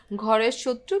 ঘরের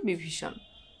শত্রু বিভীষণ।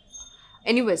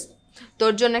 এনিওয়েজ,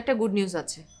 তোর জন্য একটা গুড নিউজ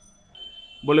আছে।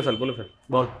 বলে ফেল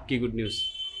বল, কি গুড নিউজ?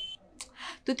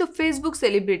 তুই তো ফেসবুক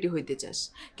সেলিব্রিটি হইতে চাস,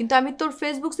 কিন্তু আমি তোর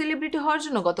ফেসবুক সেলিব্রিটি হওয়ার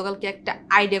জন্য গতকালকে একটা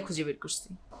আইডিয়া খুঁজে বের করছি।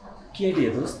 কি আইডিয়া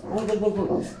দোস্ত? বল,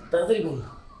 তাড়াতাড়ি বল।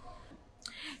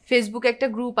 ফেসবুকে একটা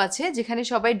গ্রুপ আছে যেখানে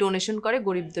সবাই ডোনেশন করে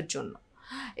গরিবদের জন্য,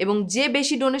 এবং যে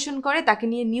বেশি ডোনেশন করে তাকে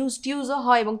নিয়ে নিউজ টিউজও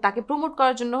হয়, এবং তাকে প্রমোট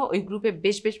করার জন্য ওই গ্রুপে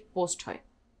বেশ পোস্ট হয়।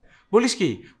 বলিস কি?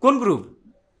 কোন গ্রুপ?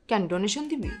 কেন, ডোনেশন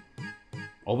দিবি?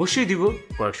 অবশ্যই দিব।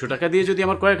 কয়েকশো টাকা দিয়ে যদি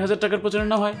আমার কয়েক হাজার টাকার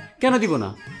প্রচারণা হয়, কেন দিব না?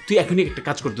 তুই এখনই একটা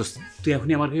কাজ কর দোস্ত, তুই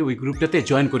এখনই আমাকে ওই গ্রুপটাতে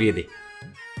জয়েন করিয়ে দে।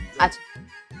 আচ্ছা,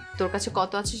 তোর কাছে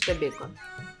কত আছে সেটা বের কর।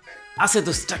 আছে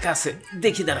দোস্ত, টাকা আছে,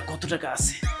 দেখি দাঁড়া কত টাকা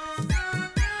আছে।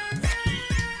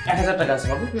 1000 টাকা আছে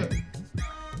বাবু।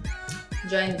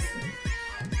 জয়েন।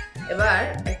 এবার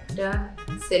একটা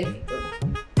সেলফি করব।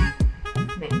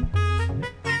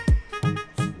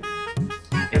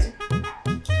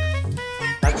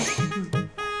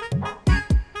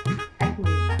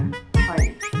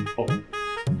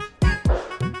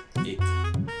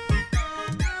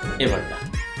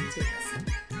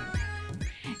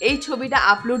 এই ছবিটা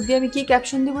আপলোড দিয়ে আমি কি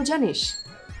ক্যাপশন দিব জানিস?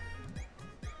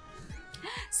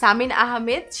 সামিন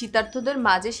আহমেদ শীতার্থদের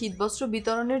মাঝে শীতবস্ত্র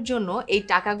বিতরণের জন্য এই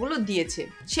টাকাগুলো দিয়েছে।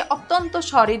 সে অত্যন্ত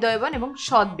সহৃদয়বান এবং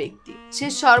সৎ ব্যক্তি। সে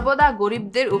সর্বদা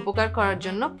গরিবদের উপকার করার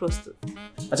জন্য প্রস্তুত।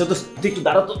 আচ্ছা তো তুই একটু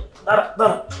দাঁড়া তো,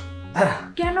 দাঁড়া।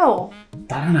 কেন?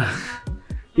 দাঁড়া না,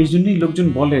 এই জন্যই লোকজন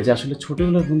বলে যে আসলে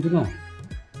ছোটবেলার বন্ধু না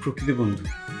প্রকৃত বন্ধু।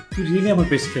 তুই রিয়েলি আমার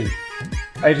best friend,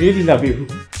 I really love you.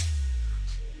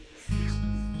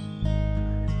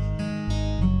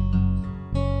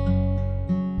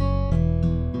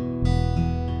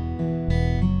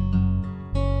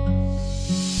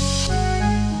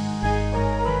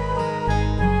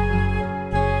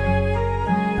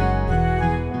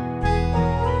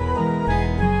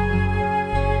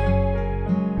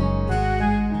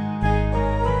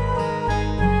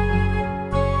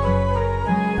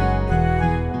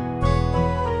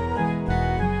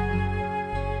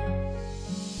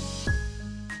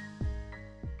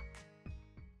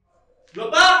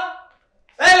 Lopa,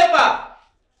 এই লোপা,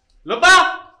 লোপা,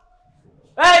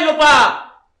 এই লোপা।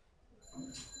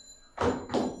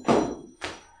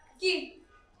 কি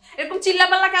এরকম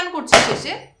চিল্লাপাল্লা কেন করছিস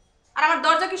এসে? আর আমার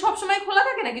দরজা কি সবসময় খোলা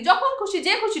থাকে নাকি? যখন খুশি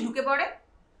যে খুশি ঢুকে পড়ে।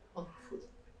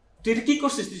 তুই এটা কি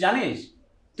করছিস তুই জানিস?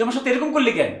 তুই আমার সাথে এরকম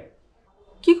করলি কেন?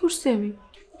 কি করছি আমি?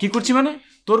 কি করছি মানে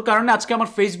তোর কারণে আজকে আমার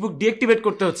ফেসবুক ডিঅ্যাক্টিভেট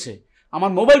করতে হচ্ছে,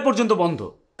 আমার মোবাইল পর্যন্ত বন্ধ।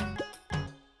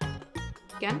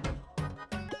 কেন?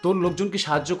 তোর লোকজনকে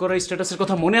সাহায্য করার স্ট্যাটাসের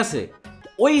কথা মনে আছে?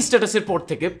 ওই স্ট্যাটাসের পর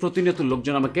থেকে প্রতিনিয়ত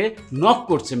লোকজন আমাকে নক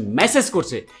করছে, মেসেজ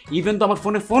করছে, ইভেন তো আমার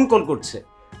ফোনে ফোন কল করছে,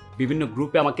 বিভিন্ন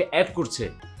গ্রুপে আমাকে অ্যাড করছে,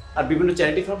 আর বিভিন্ন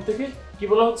চ্যারিটি ফার্ম থেকে কি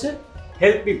বলা হচ্ছে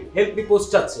হেল্প মি পোস্ট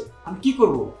চাচ্ছে। আমি কি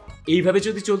করব? এইভাবে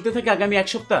যদি চলতে থাকে আগামী এক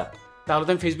সপ্তাহ, তাহলে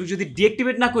তো আমি ফেসবুক যদি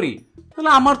ডিঅ্যাক্টিভেট না করি,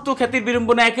 তাহলে আমার তো খ্যাতির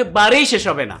বিড়ম্বনা একেবারেই শেষ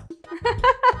হবে না।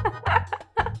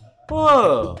 ও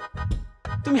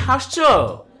তুমি হাসছো?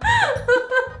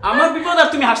 আমার বিপদ আর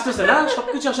তুমি হাসতেছে না?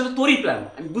 সবকিছু আসলে তোরই প্ল্যান,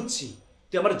 আমি বুঝছি।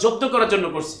 তুই আমার জব্দ করার জন্য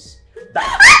করছিস।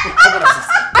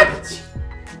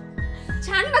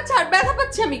 ছাড় না, ছাড়, ব্যথা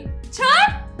পাচ্ছি আমি, ছাড়।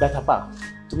 ব্যথা পা?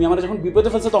 তুমি আমার যখন বিপদে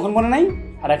ফেলছো তখন মনে নাই,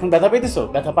 আর এখন ব্যথা পেতেছো?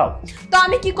 ব্যথা পাও তো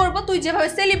আমি কি করব? তুই যেভাবে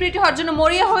সেলিব্রিটি হওয়ার জন্য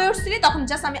মরিয়া হয়ে উঠছিলি, তখন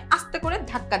জাস্ট আমি আস্তে করে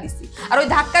ধাক্কা দিছি, আর ওই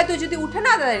ধাক্কায় তুই যদি উঠে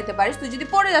না দাঁড়াতে পারিস, তুই যদি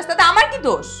পড়ে যাস, তাতে আমার কি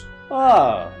দোষ?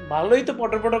 ভালোই তো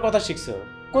পটর পটর কথা শিখছো।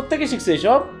 কোত্থেকে শিখছো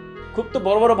এসব? খুব তো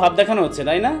বড় বড় ভাব দেখানো হচ্ছে,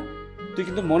 তাই না? তুই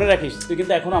কিন্তু মনে রাখিস, তুই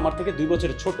কিন্তু এখনো আমার থেকে 2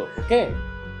 বছরের ছোট। ওকে?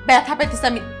 ব্যথা পেতিস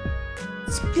আমি,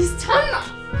 প্লিজ ছাড় না।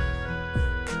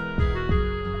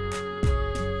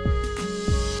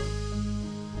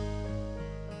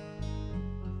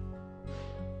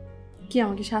 কি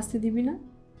আমাকে শাস্তি দিবি না?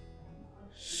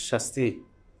 শাস্তি?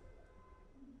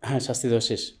 হ্যাঁ, শাস্তি দেওয়া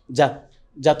শেষ। যা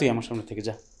যা, তুই আমার সামনে থেকে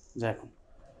যা, যা এখন।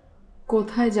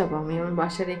 কোথায় যাব আমি আমার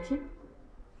বাসা রেখে?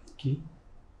 কি?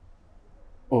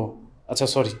 ও আচ্ছা,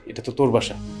 সরি, এটা তো তোর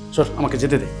বাসা। সর, আমাকে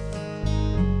যেতে দে।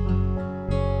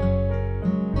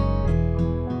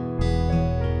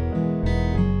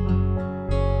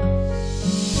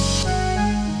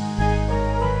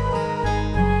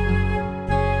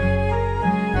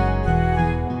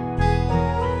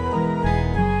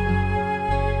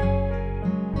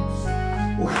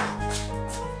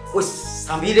 ওই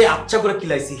সামিরে আচ্ছা করে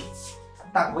কিলাইছি,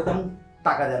 টাকা পেতাম,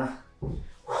 টাকা দেয় না,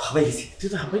 হাবাই গেছি। তুই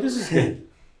তো হাঁপাইতেছিস।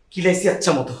 কিলাইছি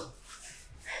আচ্ছা মতো।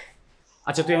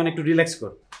 আচ্ছা, তুই এখন একটু রিল্যাক্স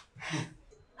কর।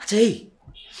 আচ্ছা, এই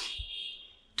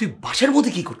তুই বাসার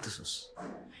মধ্যে কি করতেছস?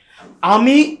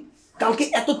 আমি কালকে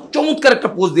এত চমৎকার একটা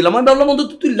পোস্ট দিলাম, আমি ভাবলাম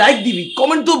অন্তত তুই লাইক দিবি,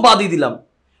 কমেন্ট তো বাদই দিলাম,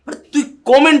 তুই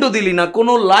কমেন্টও দিলি না,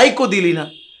 কোনো লাইকও দিলি না।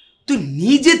 তুই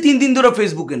নিজে 3 দিন ধরে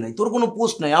ফেসবুকে নাই, তোর কোনো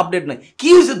পোস্ট নাই, আপডেট নাই, কি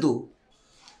হয়েছে তো?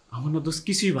 আমার না দোষ,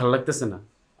 কিছুই ভালো লাগতেছে না,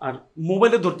 আর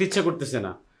মোবাইলে ধরতে ইচ্ছা করতেছে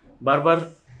না, বারবার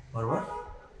বারবার।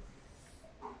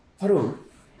 আরো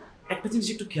একটা জিনিস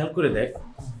একটু খেয়াল করে দেখ,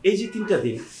 এই যে 3টা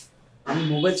দিন আমি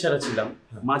মোবাইল ছাড়া ছিলাম,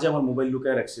 মাঝে আমার মোবাইল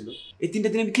লুকায় রাখছিল, এই 3টা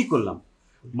দিন আমি কি করলাম?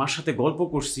 মার সাথে গল্প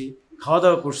করছি, খাওয়া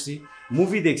দাওয়া করছি,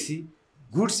 মুভি দেখছি,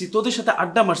 ঘুরছি, তোদের সাথে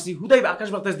আড্ডা মারছি, হুদাই আকাশ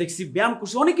বাতাস দেখছি, ব্যায়াম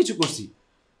করছি, অনেক কিছু করছি।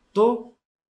 তো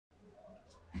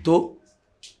তো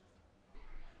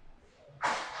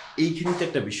এইখানে তো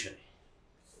একটা বিষয়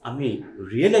আমি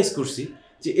রিয়েলাইজ করছি,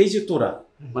 যে এই যে তোরা,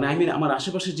 মানে আমি আমার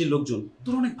আশেপাশের যে লোকজন,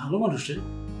 তোরা অনেক ভালো মানুষ রে।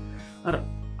 আর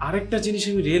আরেকটা জিনিস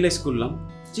আমি রিয়েলাইজ করলাম,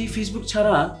 যে এই ফেসবুক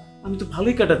ছাড়া আমি তো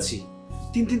ভালোই কাটাচ্ছি,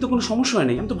 3 দিন তো কোনো সমস্যা হয়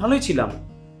নাই, আমি তো ভালোই ছিলাম।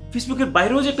 ফেসবুকের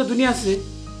বাইরেও যে একটা দুনিয়া আছে,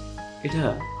 এটা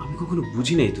আমি কখনো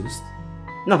বুঝি নাই দোস্ত।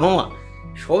 না মামা,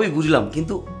 সবই বুঝলাম,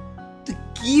 কিন্তু তুই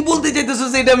কি বলতে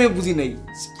চাইতেছিস এটা আমি বুঝি নাই,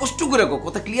 স্পষ্ট করে কর,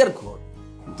 কথা ক্লিয়ার কর।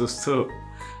 দোস্ত,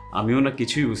 আমিও না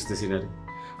কিছুই বুঝতেছি না রে,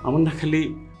 আমার না খালি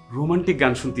রোমান্টিক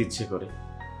গান শুনতে ইচ্ছে করে,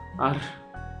 আর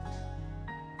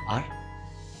আর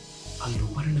আর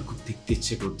লোপারে না খুব দেখতে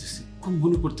ইচ্ছে করতেছে, খুব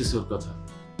মনে পড়তেছে ওর কথা।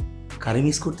 কারে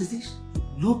মিস করতেছিস?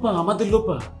 লোপা, আমাদের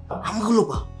লোপা। আমাকে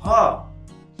লোপা? হ্যাঁ।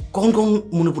 কখন কখন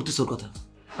মনে পড়তেছে ওর কথা?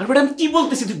 আর বেটা আমি কি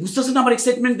বলতেছি তুই বুঝতেছ না? আমার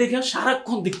এক্সাইটমেন্ট দেখে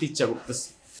সারাক্ষণ দেখতে ইচ্ছা করতেছে।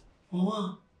 মামা,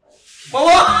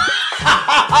 মামা,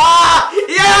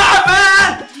 ইয়া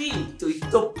ম্যান, কি তুই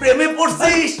তো প্রেমে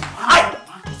পড়ছিস?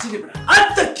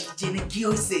 আচ্ছা, কি জেনে কি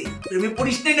হইছে? প্রেমে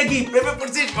পড়িস নাই নাকি? প্রেমে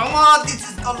পড়ছিস মামা, দিস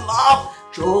ইজ দ্য লাভ।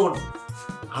 শোন,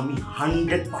 আমি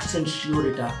 100% শিওর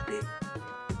এটা প্রেম।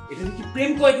 এটা কি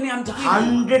প্রেম কয় কিনা আমি জানি না।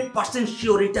 100%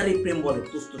 শিওর এটারই প্রেম বলে।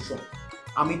 দোস্ত শোন,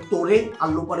 আমি তোরে আর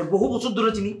লোপারে বহু বছর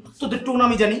ধরে চিনি, তোদের টোন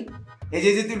আমি জানি। এই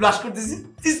যে তুই ব্লাশ করতেছিস,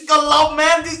 this call love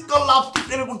man, this call লাভ। তুই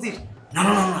প্রেমে পড়ছিস? না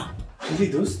না না না, কি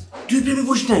দোস্ত, তুই প্রেমে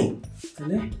পড়িস নাই।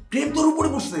 তাহলে প্রেম তোর উপরে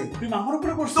পড়ছে। প্রেম আমার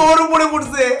উপরে পড়ছে? তোর উপরে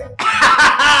পড়ছে।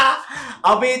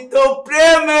 আমি তো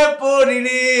প্রেমে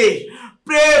পড়িনি,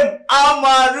 প্রেম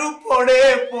আমার উপরে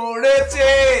পড়েছে।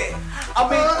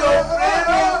 আমি তো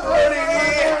প্রেমে পড়িনি।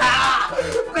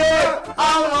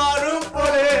 আমার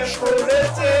উপরে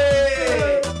পড়েছে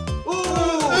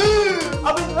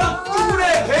আমি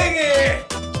পুরে ভেঙে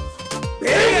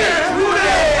ভেঙে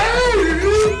পুরে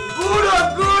গুড়ো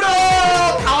গুড়ো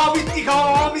খাওয়া মিষ্টি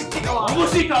খাওয়া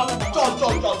অবশ্যই খাও। চল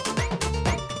চল চল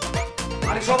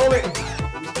আরে সব হবে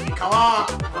খাওয়া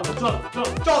চল চল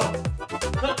চল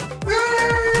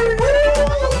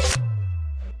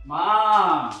মা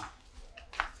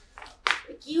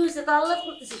কি হয়েছে তা আল্লাহ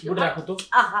করতেছিস? ওটা রাখো তো।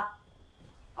 আহা,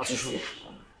 আচ্ছা শোনো,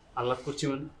 আল্লাহ করছি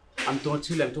মানে আমি তোমার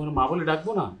ছেলে, আমি তোমার মা বলে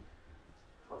ডাকবো না?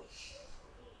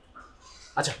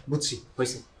 আচ্ছা বুঝছি,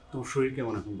 হয়েছে। তোমার শরীর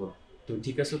কেমন এখন বলো? তুমি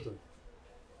ঠিক আছো তো?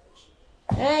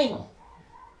 এই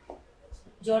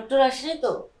জ্বর টর আসেনি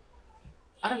তো?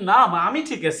 আরে না মা, আমি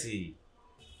ঠিক আছি।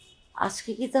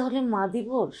 আজকে কি তাহলে মা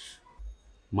দিবস?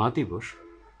 মা দিবস?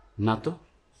 না তো,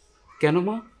 কেন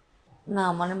মা? না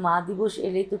মানে মা দিবস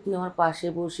এলেই তো তুই আমার পাশে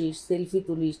বসিস, সেলফি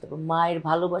তুলিস, তারপর মায়ের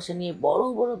ভালোবাসা নিয়ে বড়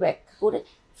বড় ব্যাখ্যা করে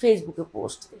ফেসবুকে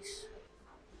পোস্ট দিস।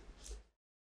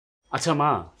 আচ্ছা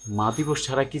মা, মা দিবস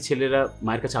ছাড়া কি ছেলেরা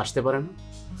মায়ের কাছে আসতে পারে না?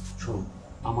 শোনো,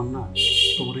 আমার না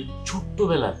তোমার ওই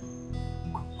ছোট্টবেলার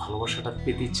খুব ভালোবাসাটা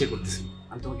পেতে ইচ্ছে করতেছে।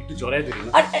 আমি তোমাকে একটু জড়াই দিই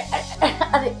না?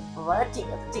 আরে বাবা ঠিক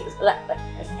আছে ঠিক আছে,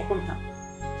 এখন থাম।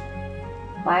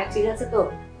 পায়ে ঠিক আছে তো?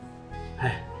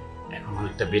 হ্যাঁ, এখন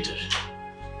অনেকটা বেটার।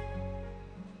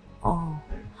 ও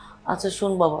আচ্ছা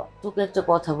শোন বাবা, তোকে একটা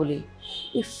কথা বলি।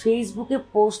 এই ফেসবুকে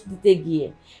পোস্ট দিতে গিয়ে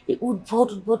এই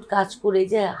উদ্ভট কাজ করে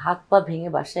যে হাত পা ভেঙে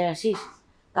বাসায় আসিস,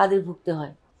 কাদের ভুগতে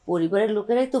হয়? পরিবারের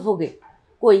লোকেরাই তো ভোগে।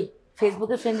 কই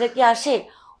ফেসবুকে ফ্রেন্ডরা কি আসে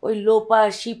ওই লোপা,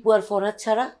 শিপু আর ফরহাদ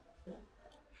ছাড়া?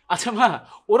 আচ্ছা মা,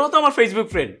 ওরাও তো আমার ফেসবুক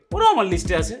ফ্রেন্ড, ওরাও আমার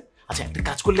লিস্টে আছে। আচ্ছা একটা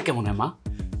কাজ করলে কেমন হয় মা,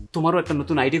 তোমারও একটা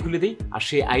নতুন আইডি খুলে দিই, আর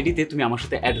সেই আইডিতে তুমি আমার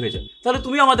সাথে অ্যাড হয়ে যাও, তাহলে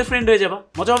তুমিও আমাদের ফ্রেন্ড হয়ে যাবা।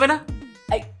 মজা হবে না?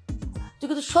 এই তুই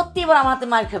কিন্তু সত্যি এবার আমার হাতে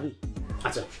মার খাবি।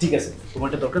 আচ্ছা ঠিক আছে, তোমার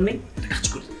এটা দরকার নেই, একটা কাজ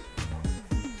করি,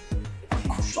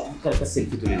 খুব চমৎকার একটা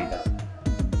সেলফি তুলে নিতে হবে।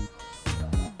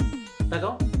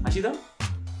 তাকাও, হাসি দাও,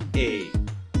 এই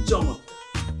চমৎকার।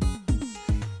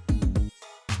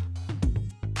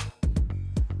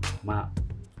 মা,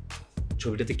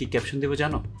 ছবিটাতে কি ক্যাপশন দেবো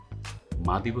জানো?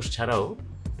 মা দিবস ছাড়াও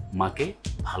মাকে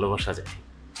ভালোবাসা যায়।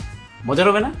 মজার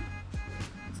হবে না?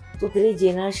 তোদের এই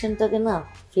জেনারেশনটাকে না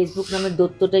ফেসবুক নামের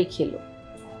দত্তটাই খেলো।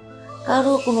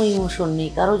 কারো কোনো ইমোশন নেই,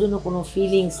 কারো জন্য কোনো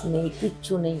ফিলিংস নেই,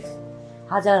 কিচ্ছু নেই।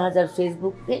 হাজার হাজার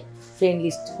ফেসবুকে ফ্রেন্ড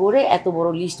লিস্ট করে এত বড়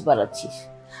লিস্ট বানাচ্ছিস,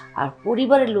 আর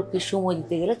পরিবারের লোককে সময়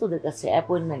দিতে গেলে তোদের কাছে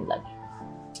অ্যাপয়েন্টমেন্ট লাগে।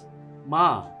 মা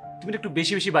তুমি একটু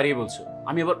বেশি বেশি বাড়িয়ে বলছো,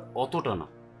 আমি আবার অতটা না।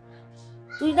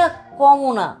 তুই না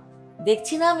কমও না,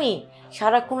 দেখছি না আমি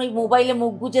সারাক্ষণ ওই মোবাইলে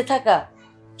মুখ গুজে থাকা,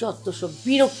 যত সব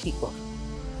বিরক্তিকর।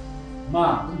 মা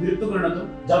তুমি বিরক্ত করে না তো,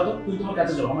 যাও তো, তুই তোমার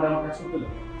কাছে যাও, আমার কাজ করতে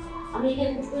দাও। আমি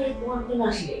এখানে তোমার জন্য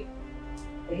আসলে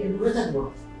এখানে ঘুরে থাকবো।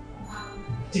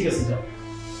 ঠিক আছে যাও।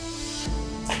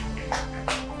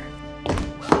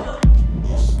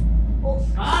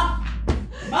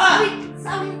 মা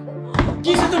কি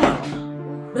হয়েছে তোমার?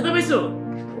 ব্যথা পাইছো?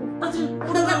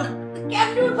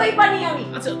 কেমন পাই পানি আমি?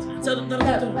 আচ্ছা আচ্ছা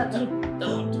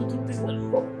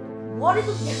বড়ি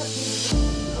তো দেখাচ্ছি।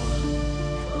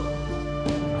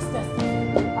 আস্তে আস্তে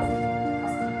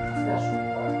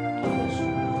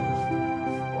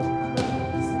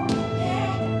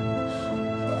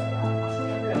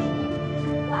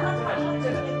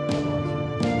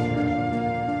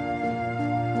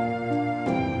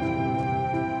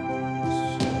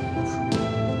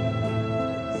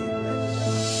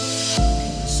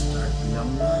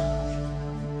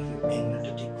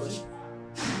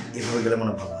এভাবে গেলে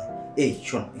মনে ভালো হয়। এই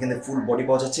শোন, এখানে ফুল বডি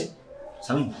পাওয়া যাচ্ছে।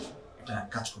 সামি একটা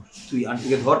কাজ কর, তুই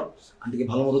আন্টিকে ধর, আন্টিকে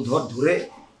ভালো মতো ধর, ধরে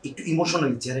একটু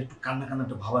ইমোশনালি চেহারা একটু কান্না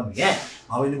একটা ভাবানি। হ্যাঁ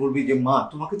ভাবানি বলবি যে মা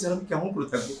তোমাকে ছাড়া আমি কেমন করে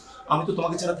থাকবো, আমি তো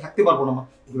তোমাকে ছাড়া থাকতে পারবো না মা,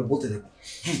 এগুলো বলতে থাকবি।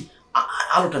 হ্যাঁ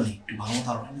আলোটা নেই, একটু ভালো মতো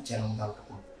আলোটা নেই, চেহারার মতো আলোটা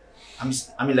করবো।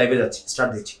 আমি লাইভে যাচ্ছি,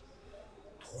 স্টার্ট দিচ্ছি।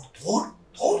 ধর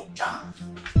ধর যা।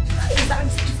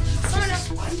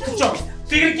 চল,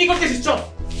 তুই এখানে কি করতেছিস? চল।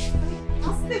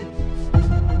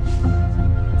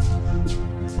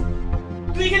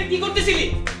 তুই এখানে কি করতেছিলি?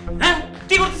 হ্যাঁ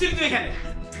কি করতেছিলি তুই এখানে?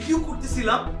 ভিডিও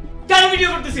করতেছিলাম। কেন ভিডিও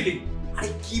করতেছিলি? আরে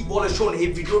কি বলে শোন, এই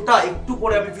ভিডিওটা একটু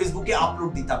পরে আমি ফেসবুকে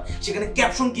আপলোড দিতাম, সেখানে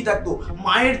ক্যাপশন কি থাকতো,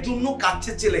 মায়ের জন্য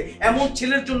কাঁদছে ছেলে, এমন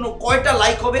ছেলের জন্য কয়টা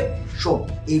লাইক হবে। শোন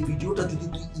এই ভিডিওটা যদি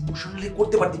তুই ইমোশনালি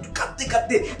করতে পারতি, একটু কাঁদতে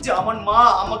কাঁদতে যে আমার মা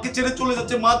আমাকে ছেড়ে চলে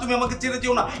যাচ্ছে, মা তুমি আমাকে ছেড়ে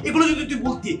যেও না, এগুলো যদি তুই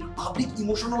বলতি, পাবলিক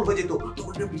ইমোশনাল হয়ে যেত,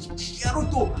 তখন এটা বেশি শেয়ার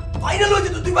হতো, ভাইরাল হয়ে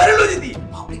যেত, তুই ভাইরাল হয়ে যেতি।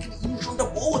 পাবলিকের ইমোশনটা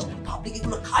বোঝ, পাবলিক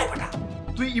এগুলো খায় বেটা।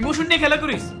 তুই ইমোশন নিয়ে খেলা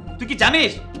করিস? তুই কি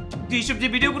জানিস তুই এইসব যে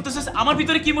ভিডিও করতেছিস আমার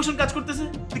ভিতরে কি ইমোশন কাজ করতেছে?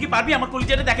 তুই কি পারবি আমার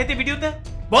কলিজাটা দেখাইতে ভিডিওতে?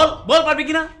 বল বল পারবি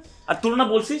কিনা? আর তোর না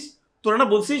বলছিস তোরা না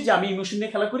বলছিস যে আমি ইমোশন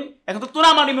নিয়ে খেলা করি, এখন তো তোরা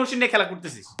আমার ইমোশন নিয়ে খেলা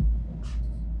করতেছিস।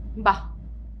 বাহ,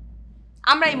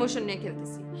 আমরা ইমোশন নিয়ে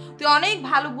খেলতেছি, তুই অনেক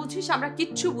ভালো বুঝিস, আমরা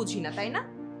কিচ্ছু বুঝি না, তাই না?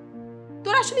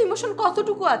 তোর আসলে ইমোশন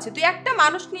কতটুকু আছে? তুই একটা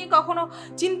মানুষ নিয়ে কখনো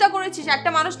চিন্তা করেছিস? একটা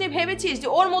মানুষ নিয়ে ভেবেছিস যে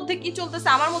ওর মধ্যে কি চলতেছে,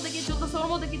 আমার মধ্যে কি চলতেছে, ওর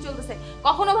মধ্যে কি চলতেছে?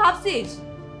 কখনো ভাবছিস?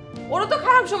 ওরও তো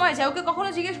খারাপ সময় যায়, ওকে কখনো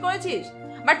জিজ্ঞেস করেছিস?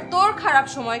 বাট তোর খারাপ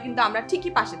সময় কিন্তু আমরা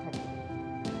ঠিকই পাশে থাকি।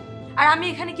 আর আমি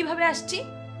এখানে কিভাবে আসছি?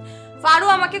 ফারু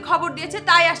আমাকে খবর দিয়েছে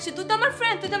তাই আসছি। তুই তো আমার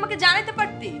ফ্রেন্ড, তুই তো আমাকে জানাতে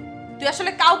পারতি। তুই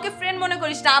আসলে কাউকে ফ্রেন্ড মনে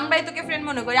করিস না, আমরাই তোকে ফ্রেন্ড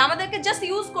মনে করি। আমাদেরকে জাস্ট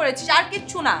ইউজ করেছিস, আর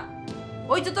কিচ্ছু না।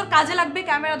 ওই যে তোর কাজে লাগবে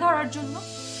ক্যামেরা ধরার জন্য,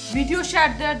 ভিডিও শেয়ার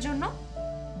দেওয়ার জন্য,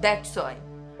 দ্যাটস ওয়াই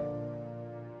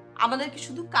আমাদেরকে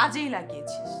শুধু কাজেই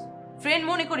লাগিয়েছিস, ফ্রেন্ড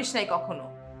মনে করিস নাই কখনো।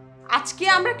 আজকে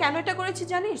আমরা কেন এটা করেছি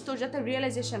জানিস? তোর যাতে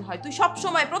রিয়েলাইজেশন হয়। তুই সব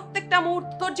সময় প্রত্যেকটা মুহূর্ত,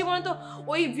 তোর জীবনে তো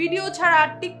ওই ভিডিও ছাড়া,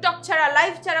 টিকটক ছাড়া,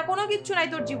 লাইভ ছাড়া কোনো কিচ্ছু নাই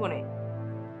তোর জীবনে।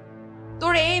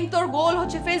 তোর এইম, তোর গোল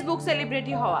হচ্ছে ফেসবুক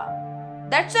সেলিব্রিটি হওয়া।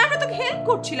 দ্যাটস ওয়াই আমরা তোকে হেল্প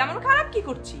করছিলাম। আমরা খারাপ কি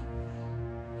করছি?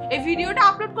 এই ভিডিওটা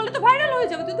আপলোড করলে তো ভাইরাল হয়ে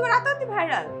যাবে, তুই তো রাতারাতি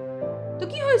ভাইরাল। তো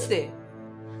কি হয়েছে?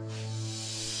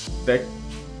 দেখ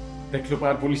দেখলো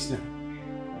আর বলিস না,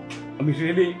 আমি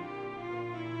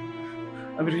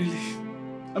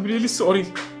রিয়েলি সরি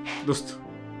দোস্ত।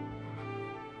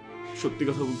 সত্যি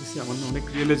কথা বলতেছি, আমার না অনেক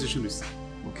রিয়েলাইজেশন হয়েছে।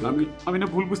 আমি না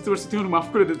ভুল বুঝতে পারছি, তুই আমার মাফ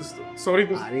করে দে দোস্ত। সরি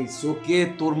দোস্ত। আরে ইটস ওকে,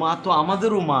 তোর মা তো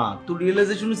আমাদেরও মা, তোর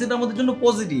রিয়েলাইজেশন হচ্ছে এটা আমাদের জন্য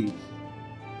পজিটিভ।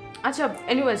 আচ্ছা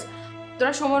এনিওয়েজ,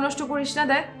 তোরা সময় নষ্ট করিস না।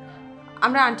 দেখ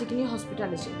আমরা আন্টিকে নিয়ে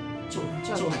হসপিটালে যাই। চল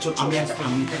আমি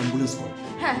অ্যাম্বুলেন্স কল।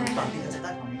 হ্যাঁ হ্যাঁ ঠিক আছে,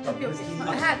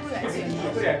 হ্যাঁ তুই আয়।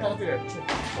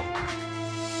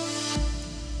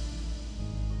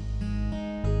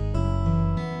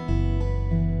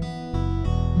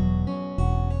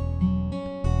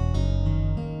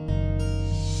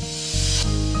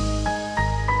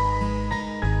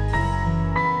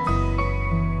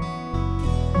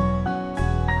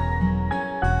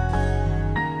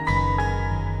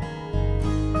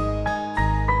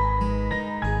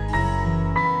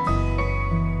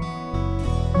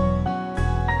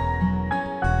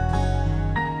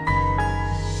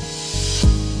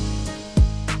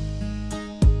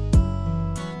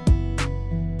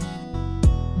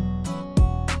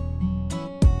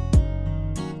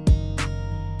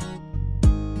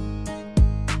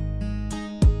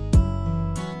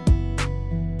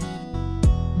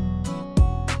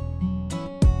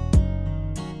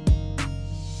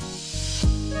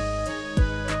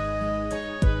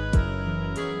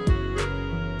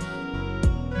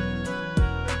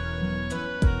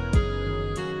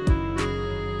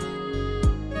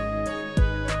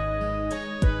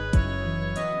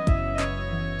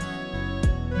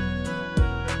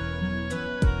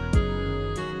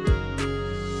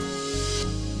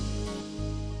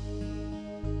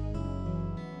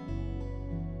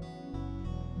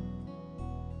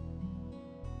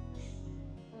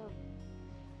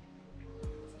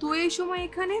 তুই এই সময়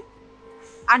এখানে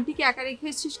আন্টিকে একা রেখে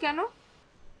এসেছিস কেন?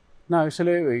 না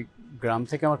আসলে ওই গ্রাম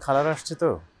থেকে আমার খালারা আসছে, তো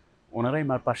ওনারাই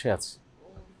মার পাশে আছে।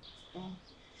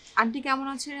 আন্টি কেমন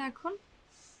আছে রে এখন?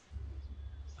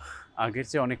 আগের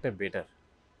চেয়ে অনেকটা বেটার।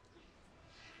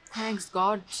 Thanks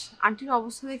god. আন্টির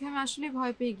অবস্থা দেখে আমি আসলে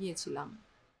ভয় পেয়ে গিয়েছিলাম।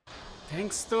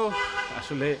 থ্যাঙ্কস তো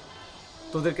আসলে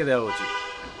তোদেরকে দেওয়া উচিত।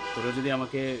 তোরা যদি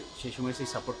আমাকে সেই সময় সেই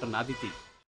সাপোর্টটা না দিতি,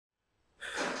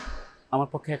 আমার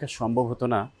পক্ষে একা সম্ভব হতো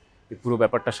না এই পুরো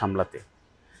ব্যাপারটা সামলাতে।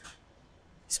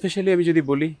 স্পেশালি আমি যদি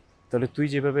বলি, তাহলে তুই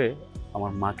যেভাবে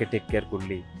আমার মাকে টেক কেয়ার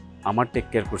করলি, আমার টেক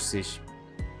কেয়ার করছিস,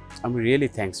 আমি রিয়েলি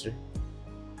থ্যাঙ্কস রে,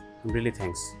 রিয়েলি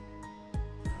থ্যাঙ্কস।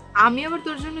 আমি আবার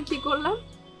তোর জন্য কি করলাম?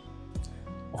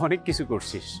 অনেক কিছু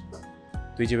করছিস।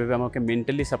 তুই যেভাবে আমাকে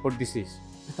মেন্টালি সাপোর্ট দিছিস,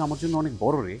 এটা আমার জন্য অনেক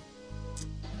বড় রে।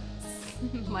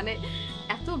 মানে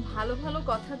এত ভালো ভালো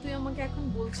কথা তুই আমাকে এখন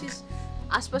বলছিস,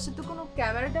 আশপাশে তো কোনো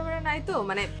ক্যামেরা ট্যামেরা নাই তো?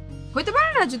 মানে হইতে পারে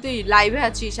না যে তুই লাইভে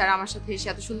আছিস আর আমার সাথে এসে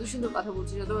এত সুন্দর সুন্দর কথা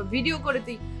বলছিস, অথবা ভিডিও করে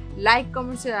তুই লাইক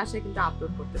কমেন্টসের আশায় কিন্তু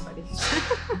আপলোড করতে পারিস।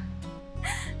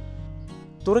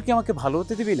 তোরা কি আমাকে ভালো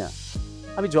হতে দিবি না?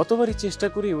 আমি যতবারই চেষ্টা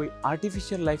করি ওই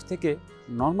আর্টিফিশিয়াল লাইফ থেকে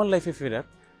নর্মাল লাইফে ফেরার,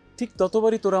 ঠিক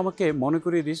ততবারই তোরা আমাকে মনে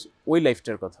করিয়ে দিস ওই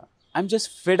লাইফটার কথা। I am just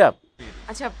fed up.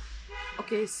 আচ্ছা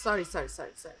ওকে, সরি সরি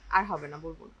সরি সরি, আর হবে না,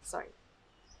 বলবো না, সরি।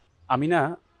 আমি না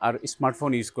আর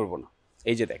স্মার্টফোন ইউজ করব না।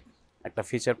 এই যে দেখ, একটা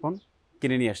ফিচার ফোন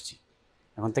কিনে নিয়ে আসছি,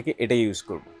 এখন থেকে এটাই ইউজ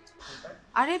করব।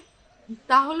 আরে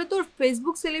তাহলে তোর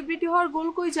ফেসবুক সেলিব্রিটি হওয়ার গোল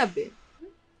কই যাবে?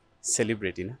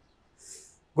 সেলিব্রিটি না,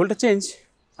 গোলটা চেঞ্জ।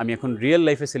 আমি এখন রিয়েল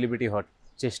লাইফে সেলিব্রিটি হওয়ার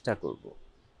চেষ্টা করব।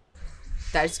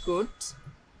 That's good.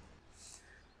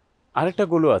 আরেকটা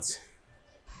গোলও আছে।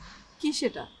 কি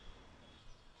সেটা?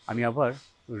 আমি আবার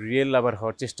রিয়েল লাভার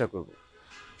হওয়ার চেষ্টা করব।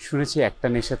 শুনেছি একটা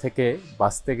নেশা থেকে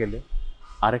বাঁচতে গেলে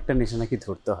আরেকটা নেশা নাকি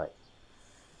ধরতে হয়।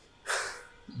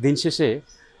 দিন শেষে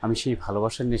আমি সেই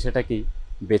ভালোবাসার নেশাটাকেই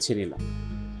বেছে নিলাম।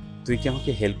 তুই কি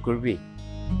আমাকে হেল্প করবি?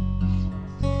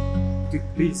 তুই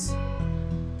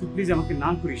প্লিজ আমাকে না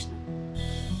করিস না।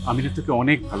 আমি না তোকে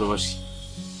অনেক ভালোবাসি,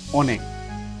 অনেক।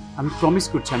 আমি প্রমিস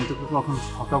করছি আমি তোকে কখনো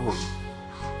ঠকাবো না।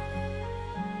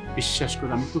 বিশ্বাস কর,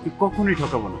 আমি তোকে কখনোই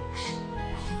ঠকাবো না।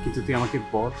 কিন্তু তুই আমাকে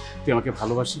বল, তুই আমাকে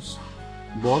ভালোবাসিস?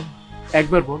 বল,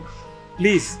 একবার বল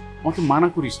প্লিজ, আমাকে মানা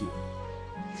করিস না।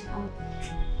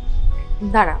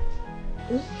 দাঁড়া,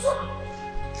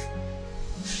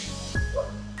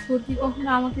 তোর কি কখনো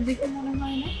আমাকে দেখে মনে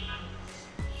হয় না?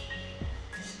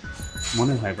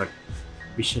 মনে হয়, বাট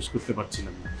বিশ্বাস করতে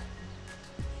পারছিলাম না।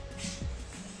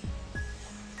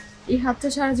 এই হাতটা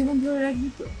সারা জীবন ধরে রাখবি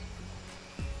তো?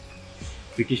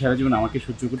 তুই কি সারা জীবন আমাকে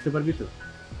সহ্য করতে পারবি তো?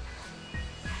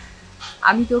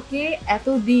 আমি তোকে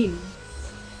এতদিন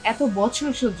এত বছর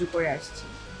সহ্য করে আসছি,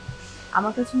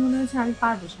 আমার কাছে মনে হচ্ছে আমি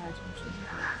পারবো সারা জীবন সহ্য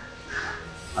করতে।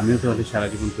 আমিও তাহলে সারা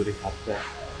জীবন তোর এই হাতটা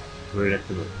ধরে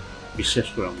রাখতে পারবো। বিশ্বাস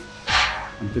কর,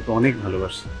 আমি তোকে অনেক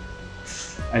ভালোবাসি।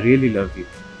 I really love you.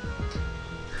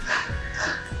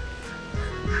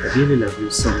 I really love you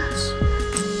so much.